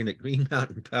Morgan at Green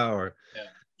Mountain Power. Yeah,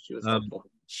 she was helpful.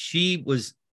 She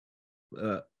was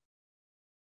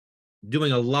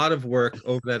doing a lot of work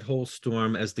over that whole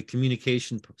storm as the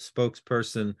communication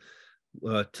spokesperson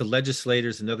to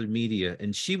legislators and other media,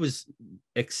 and she was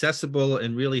accessible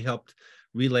and really helped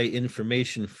relay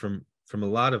information from a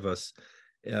lot of us.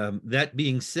 That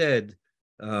being said,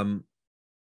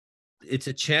 it's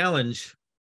a challenge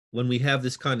when we have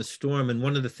this kind of storm. And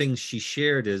one of the things she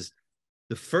shared is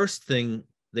the first thing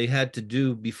they had to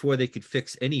do before they could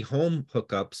fix any home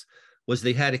hookups was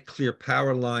they had to clear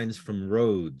power lines from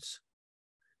roads.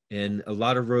 And a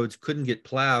lot of roads couldn't get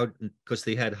plowed because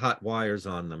they had hot wires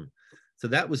on them. So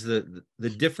that was the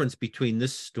difference between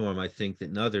this storm, I think,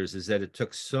 than others, is that it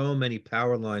took so many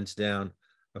power lines down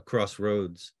across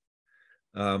roads.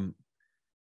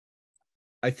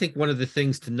 I think one of the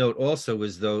things to note also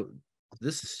is, though,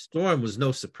 this storm was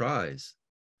no surprise.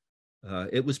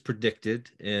 It was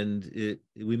predicted, and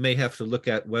we may have to look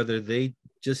at whether they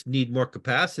just need more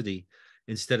capacity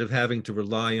instead of having to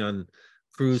rely on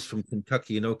crews from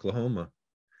Kentucky and Oklahoma.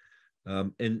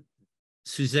 And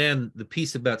Suzanne, the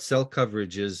piece about cell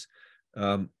coverage is,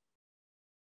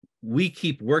 we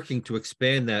keep working to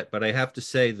expand that, but I have to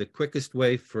say the quickest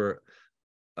way for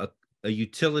a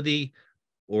utility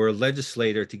or a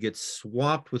legislator to get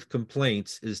swamped with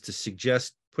complaints is to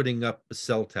suggest putting up a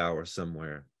cell tower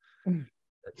somewhere.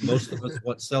 Most of us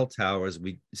want cell towers.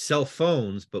 We cell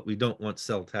phones, but we don't want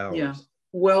cell towers. Yeah.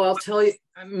 Well, I'll tell you,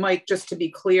 Mike, just to be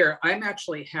clear, I'm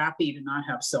actually happy to not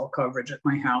have cell coverage at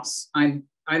my house. I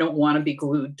don't want to be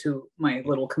glued to my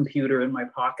little computer in my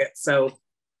pocket. So,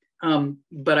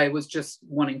 but I was just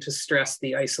wanting to stress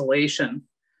the isolation,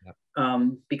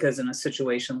 because in a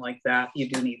situation like that, you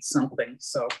do need something.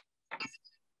 So,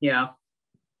 yeah.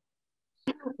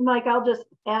 Mike, I'll just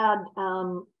add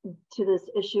to this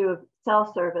issue of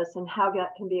cell service and how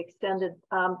that can be extended.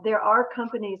 There are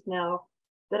companies now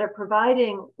that are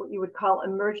providing what you would call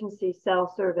emergency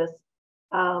cell service,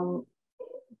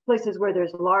 places where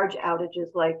there's large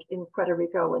outages, like in Puerto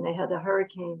Rico when they had a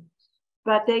hurricane.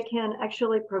 But they can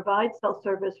actually provide cell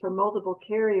service for multiple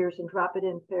carriers and drop it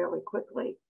in fairly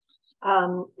quickly.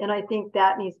 And I think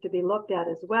that needs to be looked at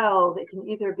as well. It can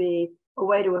either be a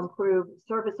way to improve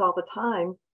service all the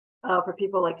time for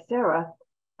people like Sarah,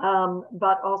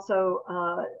 but also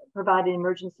provide an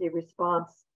emergency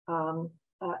response. And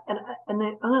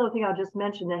then another thing I'll just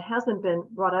mention that hasn't been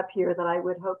brought up here that I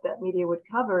would hope that media would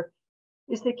cover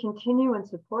is the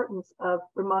continuance importance of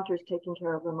Vermonters taking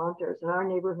care of Vermonters. In our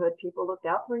neighborhood, people looked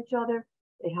out for each other.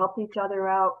 They helped each other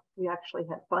out. We actually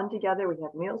had fun together. We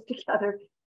had meals together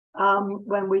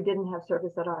when we didn't have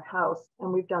service at our house,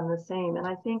 and we've done the same. And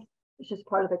I think it's just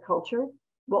part of the culture.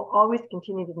 We'll always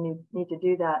continue to need to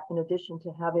do that in addition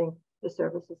to having the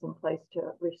services in place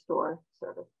to restore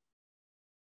service.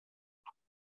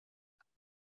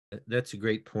 That's a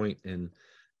great point. And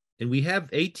we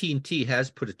have AT&T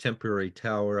has put a temporary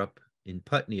tower up in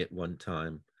Putney at one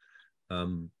time,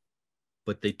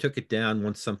 but they took it down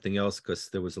once something else because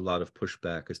there was a lot of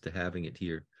pushback as to having it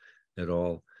here at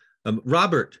all.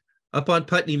 Robert, up on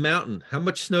Putney Mountain, how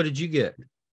much snow did you get?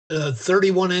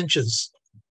 31 inches.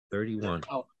 31.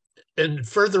 Oh. And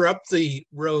further up the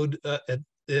road,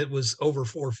 it was over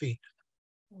 4 feet.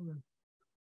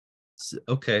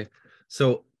 Okay.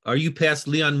 So are you past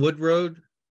Leon Wood Road?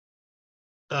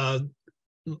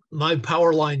 My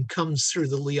power line comes through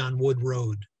the Leon Wood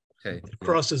Road. Okay. It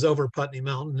crosses over Putney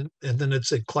Mountain, and then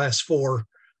it's a class 4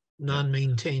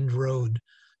 non-maintained road.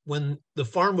 When the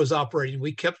farm was operating,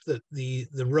 we kept the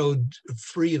road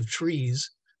free of trees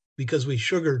because we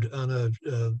sugared on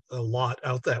a lot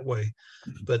out that way.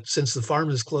 But since the farm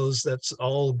is closed, that's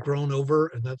all grown over,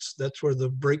 and that's where the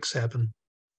breaks happen.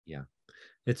 Yeah.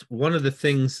 It's one of the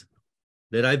things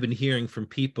that I've been hearing from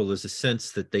people is a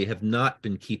sense that they have not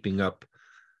been keeping up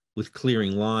with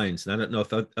clearing lines. And I don't know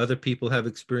if other people have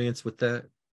experience with that.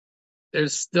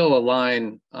 There's still a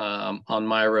line on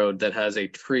my road that has a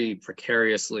tree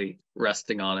precariously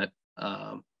resting on it.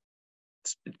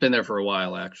 It's been there for a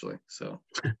while, actually. So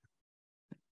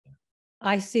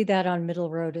I see that on Middle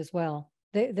Road as well.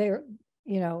 There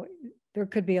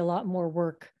could be a lot more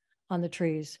work on the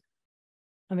trees.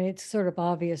 I mean, it's sort of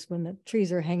obvious when the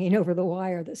trees are hanging over the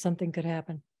wire that something could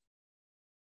happen.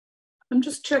 I'm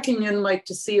just checking in, Mike,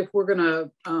 to see if we're going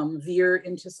to veer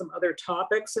into some other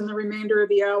topics in the remainder of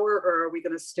the hour, or are we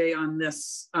going to stay on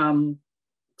this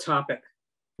topic?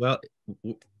 Well,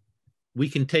 we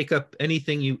can take up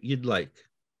anything you'd like.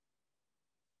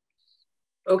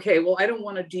 Okay, well, I don't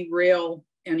want to derail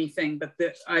anything, but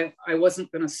I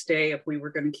wasn't going to stay if we were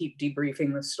going to keep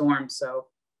debriefing the storm. So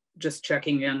just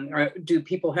checking in. Do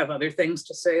people have other things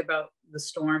to say about the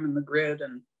storm and the grid?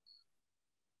 And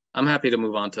I'm happy to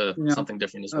move on to something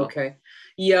different as well. Okay.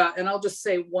 Yeah, and I'll just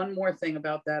say one more thing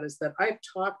about that is that I've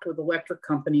talked with electric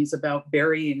companies about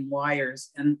burying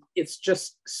wires, and it's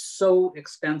just so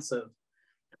expensive.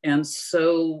 And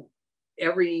so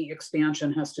every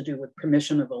expansion has to do with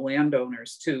permission of the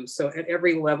landowners too. So at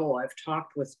every level, I've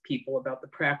talked with people about the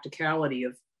practicality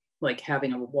of like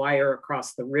having a wire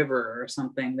across the river or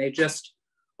something. They just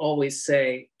always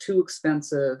say too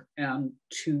expensive and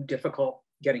too difficult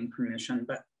getting permission,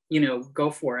 but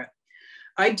go for it.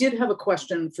 I did have a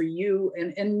question for you,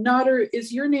 and Nader,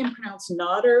 is your name pronounced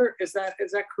Nader? Is that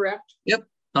correct? Yep,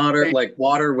 Nader, like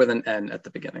water with an N at the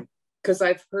beginning. Because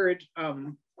I've heard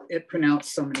it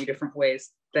pronounced so many different ways.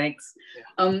 Thanks.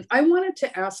 Yeah. I wanted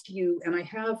to ask you, and I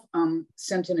have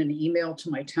sent in an email to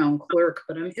my town clerk,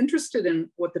 but I'm interested in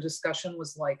what the discussion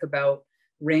was like about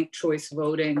ranked choice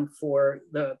voting for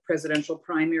the presidential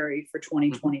primary for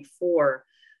 2024.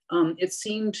 It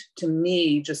seemed to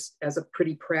me, just as a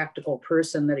pretty practical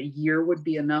person, that a year would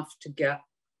be enough to get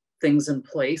things in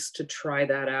place to try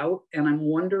that out. And I'm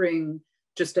wondering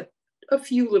just a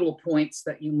few little points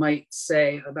that you might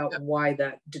say about why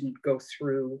that didn't go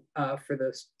through for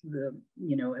the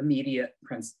immediate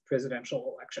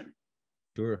presidential election.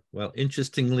 Sure. Well,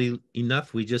 interestingly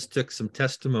enough, we just took some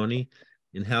testimony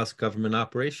in House Government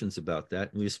Operations about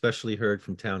that, and we especially heard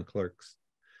from town clerks.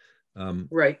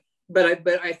 Right. But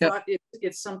I thought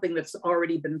it's something that's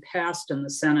already been passed in the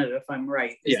Senate, if I'm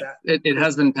right. It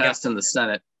has been passed in the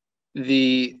Senate.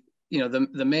 The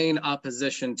main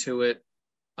opposition to it,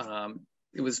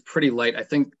 it was pretty light. I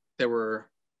think there were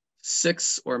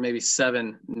 6 or maybe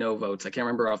 7 no votes. I can't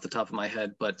remember off the top of my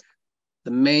head, but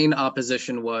the main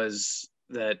opposition was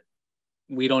that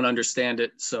we don't understand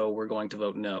it, so we're going to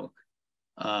vote no.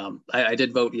 I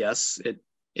did vote yes.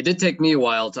 It did take me a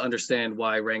while to understand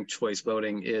why ranked choice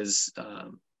voting is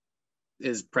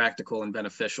is practical and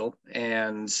beneficial.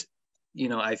 And, you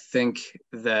know, I think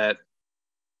that,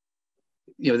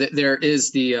 you know, there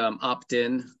is the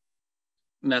opt-in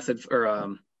method,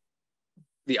 or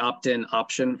the opt-in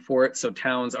option for it. So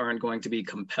towns aren't going to be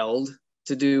compelled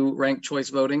to do ranked choice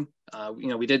voting. You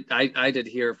know, I did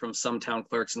hear from some town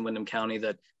clerks in Windham County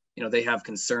that, you know, they have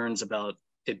concerns about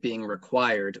it being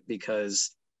required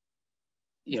because,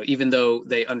 you know, even though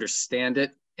they understand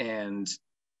it and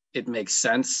it makes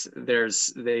sense,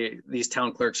 these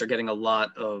town clerks are getting a lot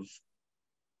of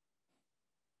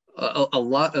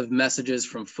messages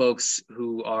from folks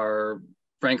who are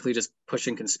frankly just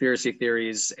pushing conspiracy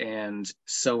theories and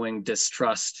sowing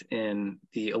distrust in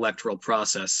the electoral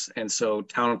process. And so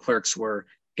town clerks were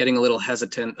getting a little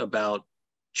hesitant about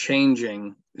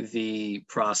changing the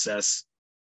process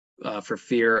for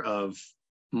fear of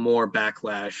more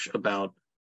backlash about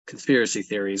conspiracy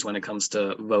theories when it comes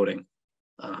to voting.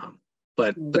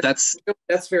 But that's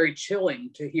very chilling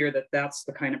to hear that that's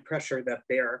the kind of pressure that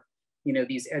they're, you know,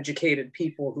 these educated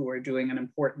people who are doing an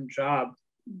important job,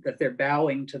 that they're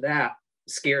bowing to. That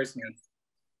scares me.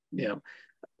 Yeah.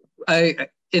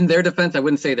 In their defense, I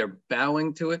wouldn't say they're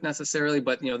bowing to it necessarily,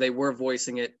 but, you know, they were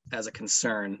voicing it as a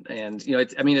concern. And, you know,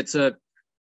 it's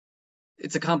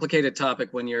a complicated topic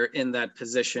when you're in that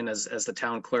position as the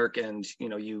town clerk, and, you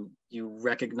know, you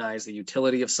recognize the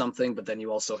utility of something, but then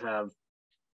you also have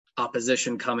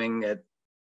opposition coming at,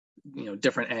 you know,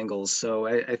 different angles. So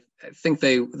I think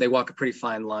they walk a pretty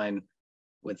fine line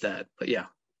with that. But yeah.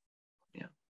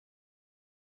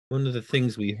 One of the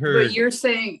things we heard. But you're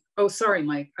saying, oh, sorry,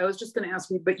 Mike. I was just going to ask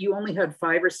you, but you only had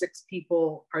 5 or 6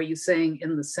 people. Are you saying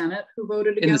in the Senate who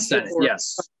voted against it? In the Senate,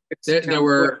 yes. There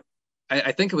were,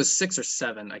 I think it was 6 or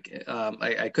 7.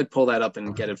 I could pull that up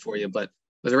and get it for you, but it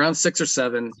was around 6 or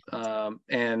 7.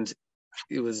 And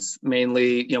it was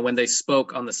mainly, you know, when they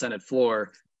spoke on the Senate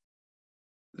floor,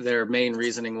 their main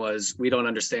reasoning was, we don't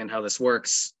understand how this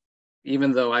works,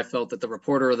 even though I felt that the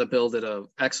reporter of the bill did an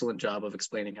excellent job of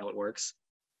explaining how it works.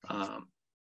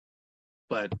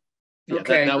 But yeah,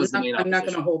 okay, that was the main I'm not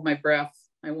going to hold my breath.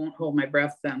 I won't hold my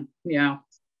breath then. Yeah.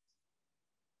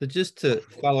 But just to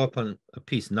follow up on a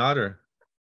piece Nader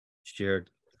shared,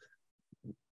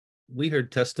 we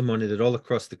heard testimony that all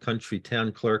across the country,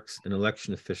 town clerks and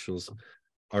election officials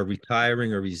are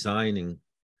retiring or resigning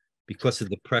because of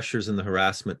the pressures and the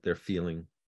harassment they're feeling.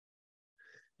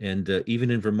 And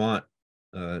even in Vermont,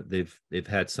 they've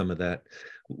had some of that.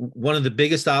 One of the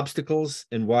biggest obstacles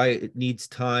and why it needs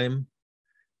time,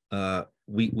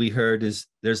 we heard, is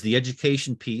there's the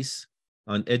education piece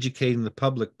on educating the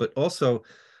public, but also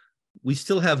we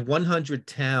still have 100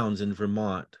 towns in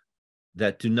Vermont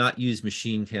that do not use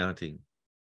machine counting.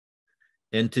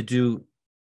 And to do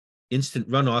instant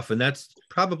runoff, and that's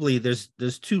probably, there's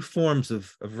 2 forms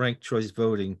of ranked choice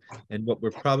voting, and what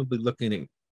we're probably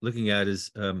looking at is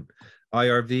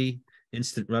IRV,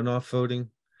 instant runoff voting.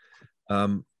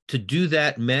 To do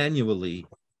that manually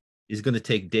is going to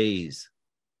take days,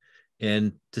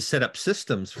 and to set up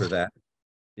systems for that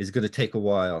is going to take a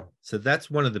while. So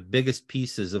that's one of the biggest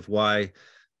pieces of why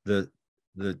the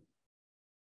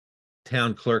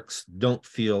town clerks don't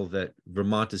feel that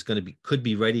Vermont is going to could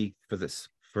be ready for this,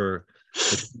 for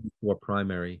the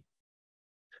primary.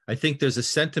 I think there's a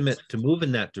sentiment to move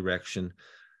in that direction,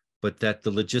 but that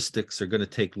the logistics are going to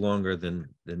take longer than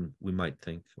we might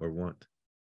think or want.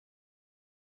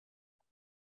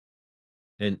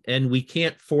 And we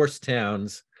can't force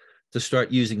towns to start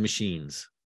using machines.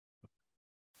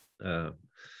 But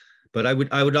I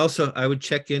would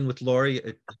check in with Lori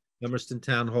at Emerson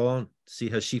Town Hall and see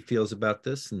how she feels about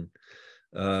this. And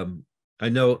I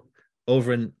know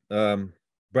over in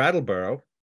Brattleboro,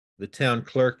 the town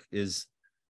clerk is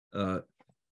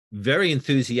very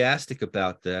enthusiastic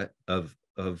about that, of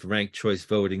ranked choice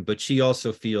voting, but she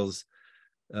also feels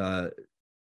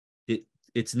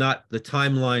it's not the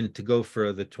timeline to go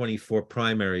for the 24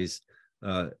 primaries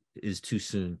is too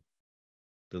soon.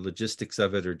 The logistics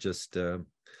of it are just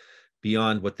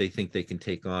beyond what they think they can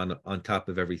take on top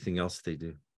of everything else they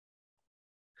do.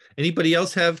 Anybody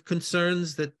else have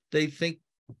concerns that they think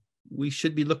we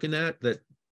should be looking at that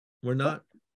we're not?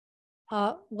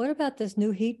 What about this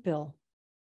new heat bill?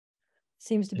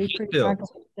 Seems to be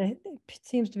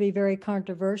seems to be very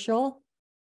controversial.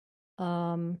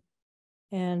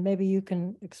 And maybe you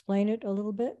can explain it a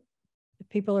little bit if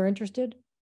people are interested.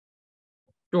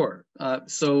 Sure.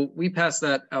 So we passed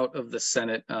that out of the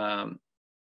Senate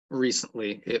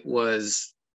recently. It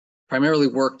was primarily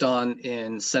worked on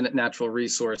in Senate Natural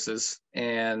Resources,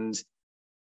 and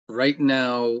right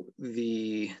now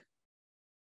the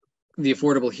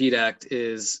Affordable Heat Act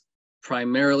is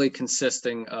primarily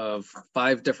consisting of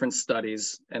 5 different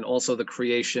studies and also the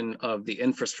creation of the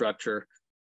infrastructure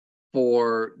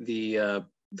for the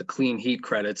clean heat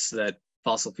credits that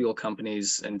fossil fuel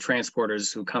companies and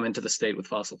transporters who come into the state with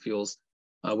fossil fuels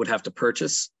would have to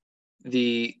purchase.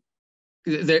 There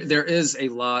is a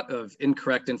lot of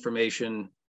incorrect information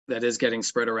that is getting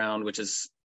spread around, which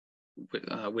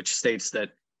states that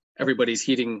everybody's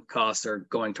heating costs are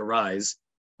going to rise.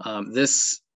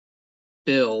 This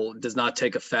bill does not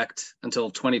take effect until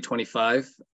 2025,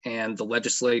 and the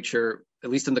legislature,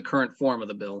 at least in the current form of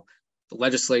the bill, the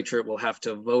legislature will have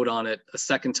to vote on it a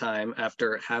second time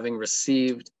after having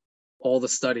received all the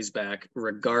studies back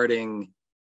regarding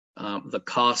the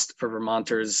cost for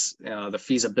Vermonters, the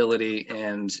feasibility,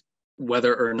 and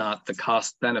whether or not the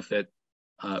cost benefit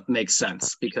makes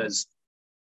sense, because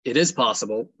it is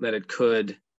possible that it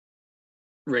could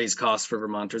raise costs for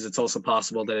Vermonters. It's also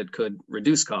possible that it could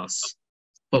reduce costs,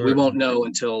 but we won't know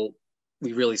until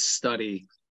we really study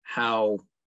how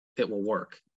it will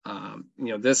work.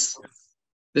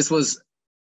 This was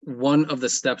one of the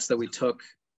steps that we took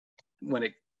when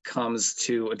it comes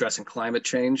to addressing climate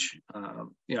change.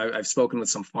 I've spoken with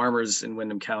some farmers in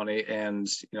Windham County, and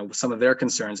some of their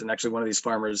concerns, and actually one of these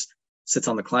farmers sits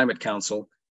on the Climate Council.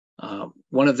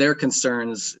 One of their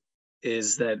concerns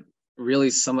is that really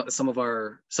some of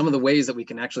the ways that we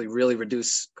can actually really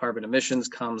reduce carbon emissions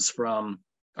comes from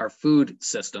our food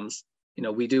systems.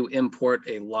 We do import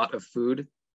a lot of food,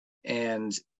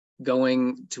 and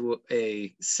going to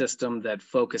a system that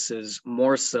focuses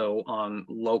more so on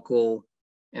local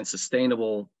and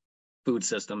sustainable food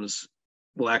systems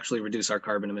will actually reduce our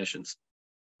carbon emissions.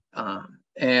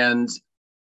 And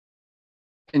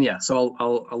yeah, so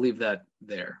I'll leave that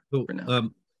there for now.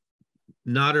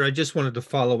 Nader, I just wanted to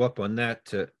follow up on that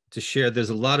to share. There's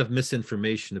a lot of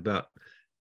misinformation about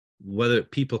whether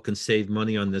people can save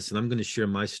money on this, and I'm going to share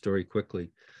my story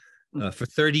quickly. For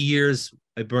 30 years,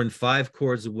 I burned 5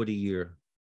 cords of wood a year.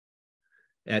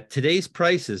 At today's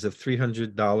prices of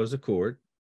 $300 a cord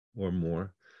or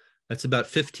more, that's about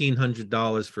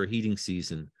 $1,500 for a heating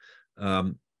season.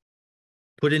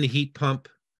 Put in a heat pump,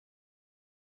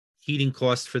 heating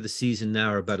costs for the season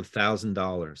now are about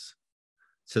 $1,000.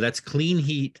 So that's clean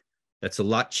heat. That's a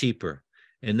lot cheaper.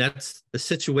 And that's a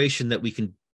situation that we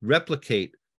can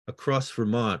replicate across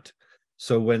Vermont.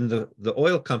 So when the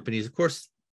oil companies, of course,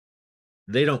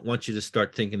 they don't want you to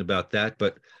start thinking about that,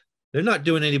 but they're not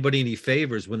doing anybody any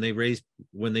favors when they raise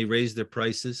their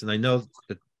prices. And I know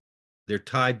that they're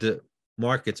tied to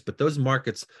markets, but those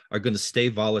markets are going to stay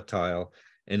volatile,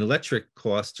 and electric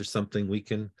costs are something we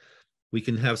can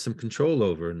have some control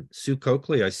over. And Sue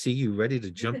Coakley, I see you ready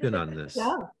to jump in on this.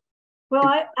 Yeah. Well,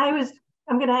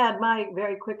 I'm going to add my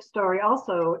very quick story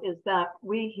also is that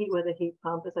we heat with a heat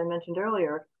pump, as I mentioned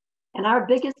earlier. And our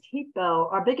biggest heat bill,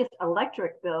 our biggest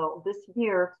electric bill this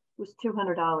year was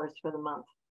 $200 for the month.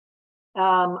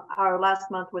 Our last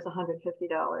month was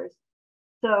 $150.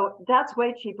 So that's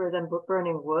way cheaper than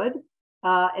burning wood.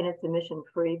 And it's emission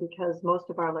free because most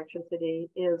of our electricity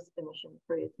is emission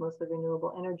free. It's mostly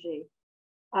renewable energy.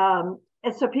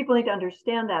 And so people need to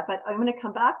understand that. But I'm going to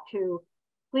come back to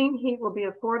clean heat will be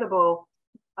affordable.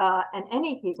 And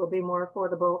any heat will be more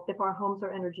affordable if our homes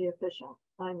are energy efficient.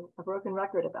 I'm a broken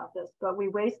record about this, but we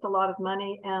waste a lot of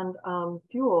money and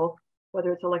fuel,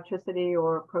 whether it's electricity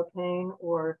or propane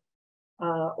or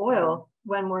oil,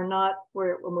 when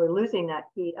we're losing that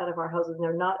heat out of our houses.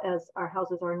 And our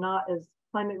houses are not as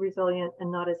climate resilient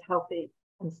and not as healthy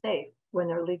and safe when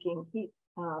they're leaking heat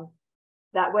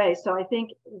that way. So I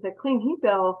think the clean heat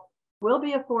bill will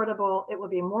be affordable. It will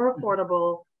be more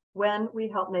affordable when we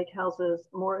help make houses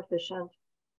more efficient,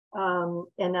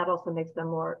 and that also makes them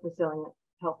more resilient,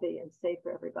 healthy, and safe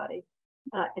for everybody.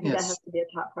 I think that has to be a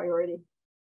top priority.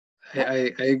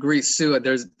 I agree, Sue.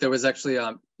 There was actually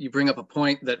you bring up a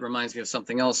point that reminds me of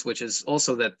something else, which is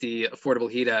also that the Affordable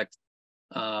Heat Act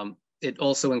it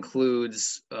also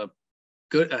includes a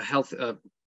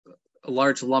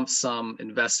large lump sum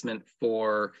investment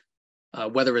for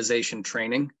weatherization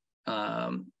training.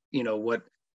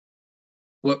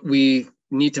 What we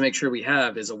need to make sure we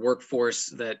have is a workforce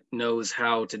that knows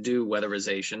how to do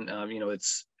weatherization.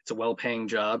 It's a well-paying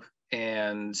job,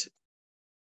 and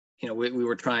we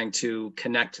were trying to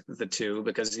connect the two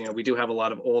because we do have a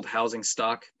lot of old housing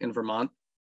stock in Vermont,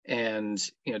 and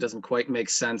it doesn't quite make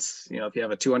sense if you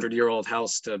have a 200-year-old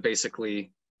house to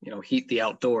basically heat the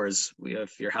outdoors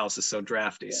if your house is so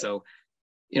drafty. Yeah. So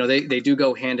they do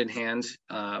go hand in hand,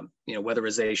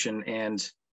 weatherization and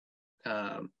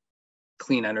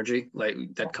clean energy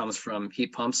that comes from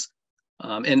heat pumps.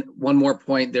 And one more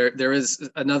point, there is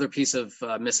another piece of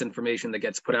misinformation that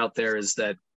gets put out there is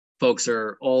that folks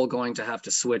are all going to have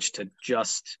to switch to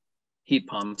just heat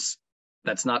pumps.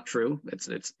 That's not true.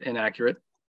 It's inaccurate.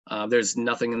 There's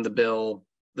nothing in the bill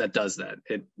that does that.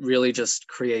 It really just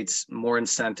creates more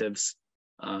incentives.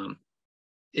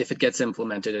 If it gets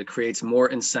implemented, it creates more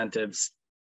incentives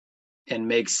and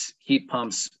makes heat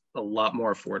pumps a lot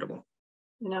more affordable.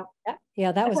 You know,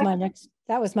 yeah, that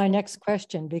was my next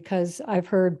question, because I've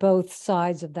heard both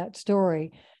sides of that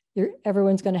story.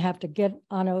 Everyone's going to have to get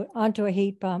onto a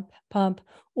heat pump,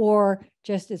 or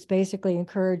just it's basically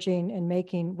encouraging and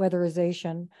making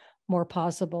weatherization more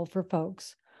possible for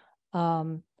folks.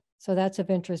 So that's of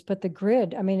interest. But the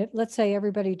grid, I mean, let's say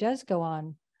everybody does go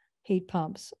on heat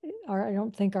pumps. I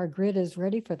don't think our grid is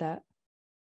ready for that.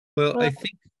 Well, I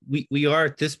think we are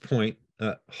at this point.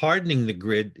 Hardening the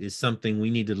grid is something we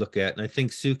need to look at. And I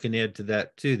think Sue can add to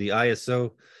that too, the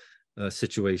ISO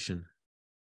situation.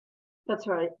 That's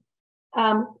right.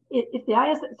 If the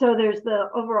ISO, so there's the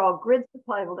overall grid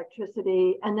supply of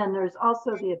electricity, and then there's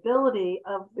also the ability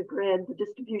of the grid, the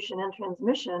distribution and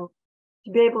transmission,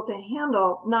 to be able to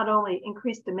handle not only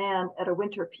increased demand at a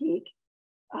winter peak,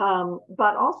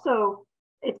 but also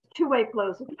it's two-way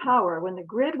flows of power. When the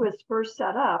grid was first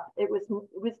set up, it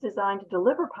was designed to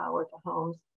deliver power to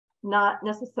homes, not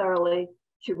necessarily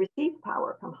to receive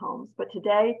power from homes. But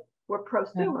today we're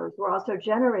prosumers. We're also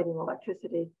generating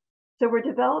electricity. So we're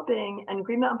developing, and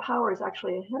Green Mountain Power is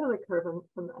actually ahead of the curve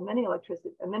from many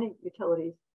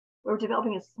utilities. We're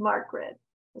developing a smart grid.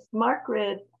 A smart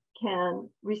grid can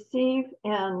receive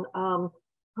and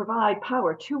provide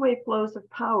power, two-way flows of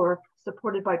power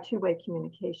supported by two-way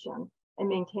communication, and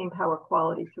maintain power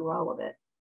quality through all of it.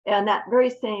 And that very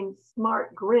same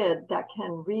smart grid that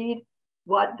can read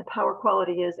what the power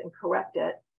quality is and correct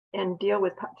it and deal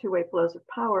with two-way flows of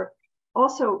power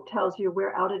also tells you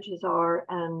where outages are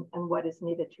and what is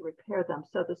needed to repair them.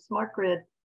 So the smart grid,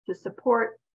 to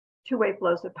support two-way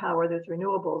flows of power, those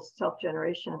renewables,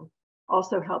 self-generation,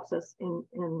 also helps us in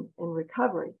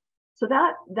recovery. So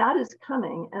that is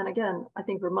coming. And again, I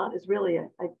think Vermont is really,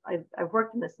 I've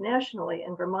worked in this nationally,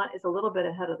 and Vermont is a little bit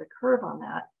ahead of the curve on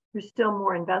that. There's still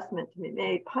more investment to be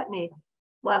made. Putney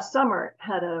last summer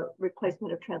had a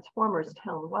replacement of transformers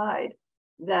town-wide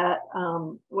that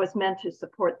was meant to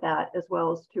support that, as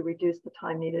well as to reduce the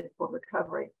time needed for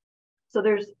recovery. So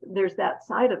there's that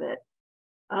side of it.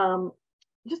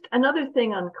 Just another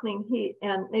thing on clean heat,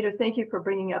 and Nader, thank you for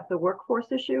bringing up the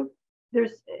workforce issue.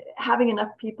 There's having enough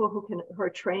people who are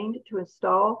trained to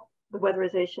install the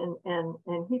weatherization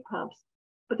and heat pumps.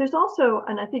 But there's also,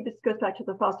 and I think this goes back to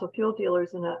the fossil fuel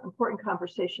dealers, and an important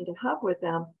conversation to have with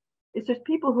them, is there's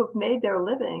people who've made their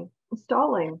living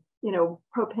installing,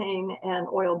 propane and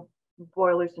oil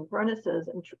boilers and furnaces,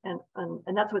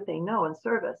 and that's what they know in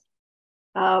service.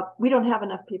 We don't have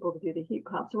enough people to do the heat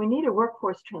pump. So we need a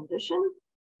workforce transition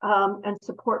and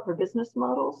support for business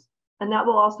models. And that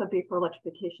will also be for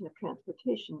electrification of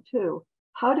transportation too.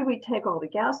 How do we take all the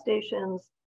gas stations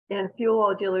and fuel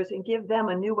oil dealers and give them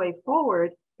a new way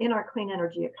forward in our clean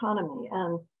energy economy?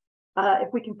 And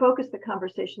if we can focus the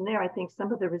conversation there, I think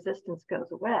some of the resistance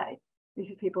goes away,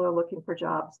 because people are looking for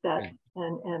jobs that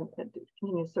and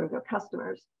continue to serve their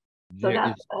customers. So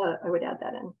I would add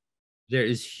that in. There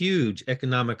is huge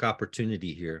economic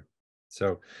opportunity here.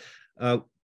 So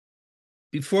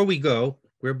before we go,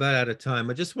 we're about out of time.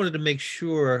 I just wanted to make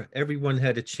sure everyone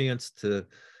had a chance to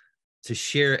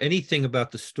share anything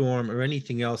about the storm or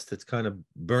anything else that's kind of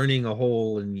burning a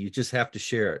hole and you just have to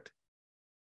share it.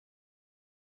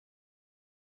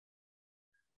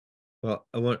 Well,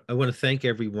 I want to thank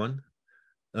everyone.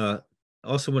 I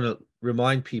also want to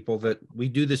remind people that we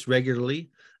do this regularly.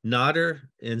 Nader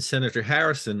and Senator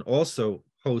Harrison also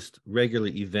host regular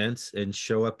events and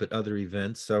show up at other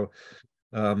events. So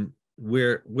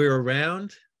we're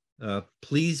around.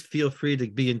 Please feel free to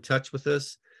be in touch with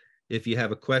us if you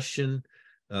have a question,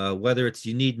 whether it's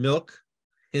you need milk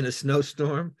in a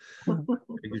snowstorm or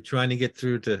you're trying to get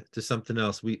through to something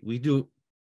else. We do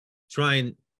try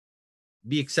and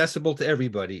be accessible to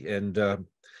everybody. And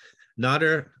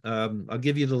Nader, I'll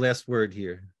give you the last word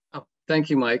here. Oh, thank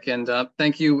you, Mike. And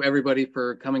thank you everybody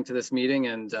for coming to this meeting.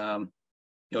 And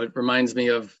it reminds me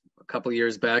of a couple of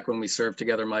years back when we served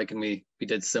together, Mike, and we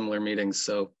did similar meetings.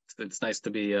 So it's nice to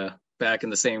be back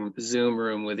in the same Zoom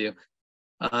room with you.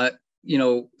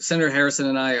 Senator Harrison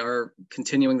and I are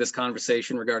continuing this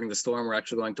conversation regarding the storm. We're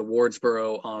actually going to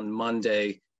Wardsboro on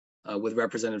Monday with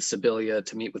Representative Sibilia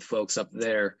to meet with folks up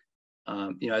there.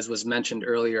 As was mentioned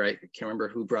earlier, I can't remember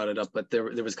who brought it up, but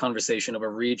there was conversation of a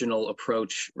regional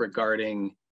approach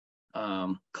regarding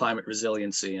climate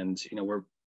resiliency. And,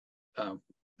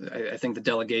 I think the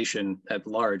delegation at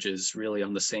large is really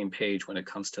on the same page when it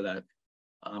comes to that.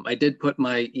 I did put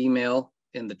my email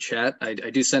in the chat. I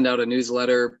do send out a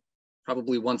newsletter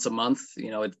probably once a month.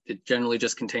 You know, it generally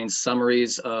just contains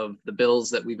summaries of the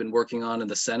bills that we've been working on in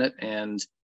the Senate. And,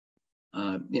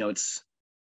 you know, it's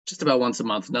just about once a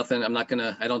month. Nothing,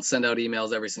 I don't send out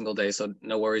emails every single day, so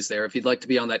no worries there. If you'd like to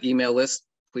be on that email list,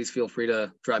 please feel free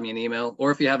to drop me an email. Or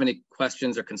if you have any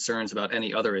questions or concerns about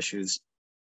any other issues,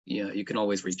 yeah, you can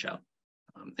always reach out.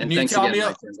 And thanks again,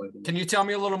 Mike, for inviting me. Can you tell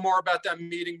me a little more about that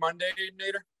meeting Monday,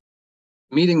 Nader?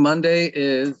 Meeting Monday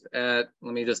is at,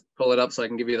 let me just pull it up so I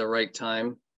can give you the right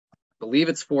time. I believe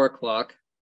it's 4 o'clock.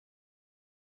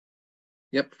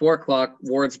 Yep, 4 o'clock,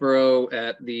 Wardsboro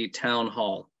at the town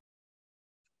hall.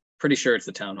 Pretty sure it's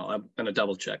the town hall. I'm gonna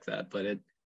double check that, but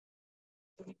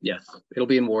yes, it'll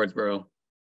be in Wardsboro.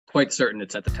 Quite certain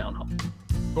it's at the town hall.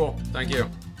 Cool, thank you.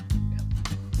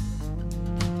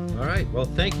 All right, well,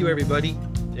 thank you, everybody,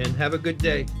 and have a good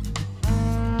day.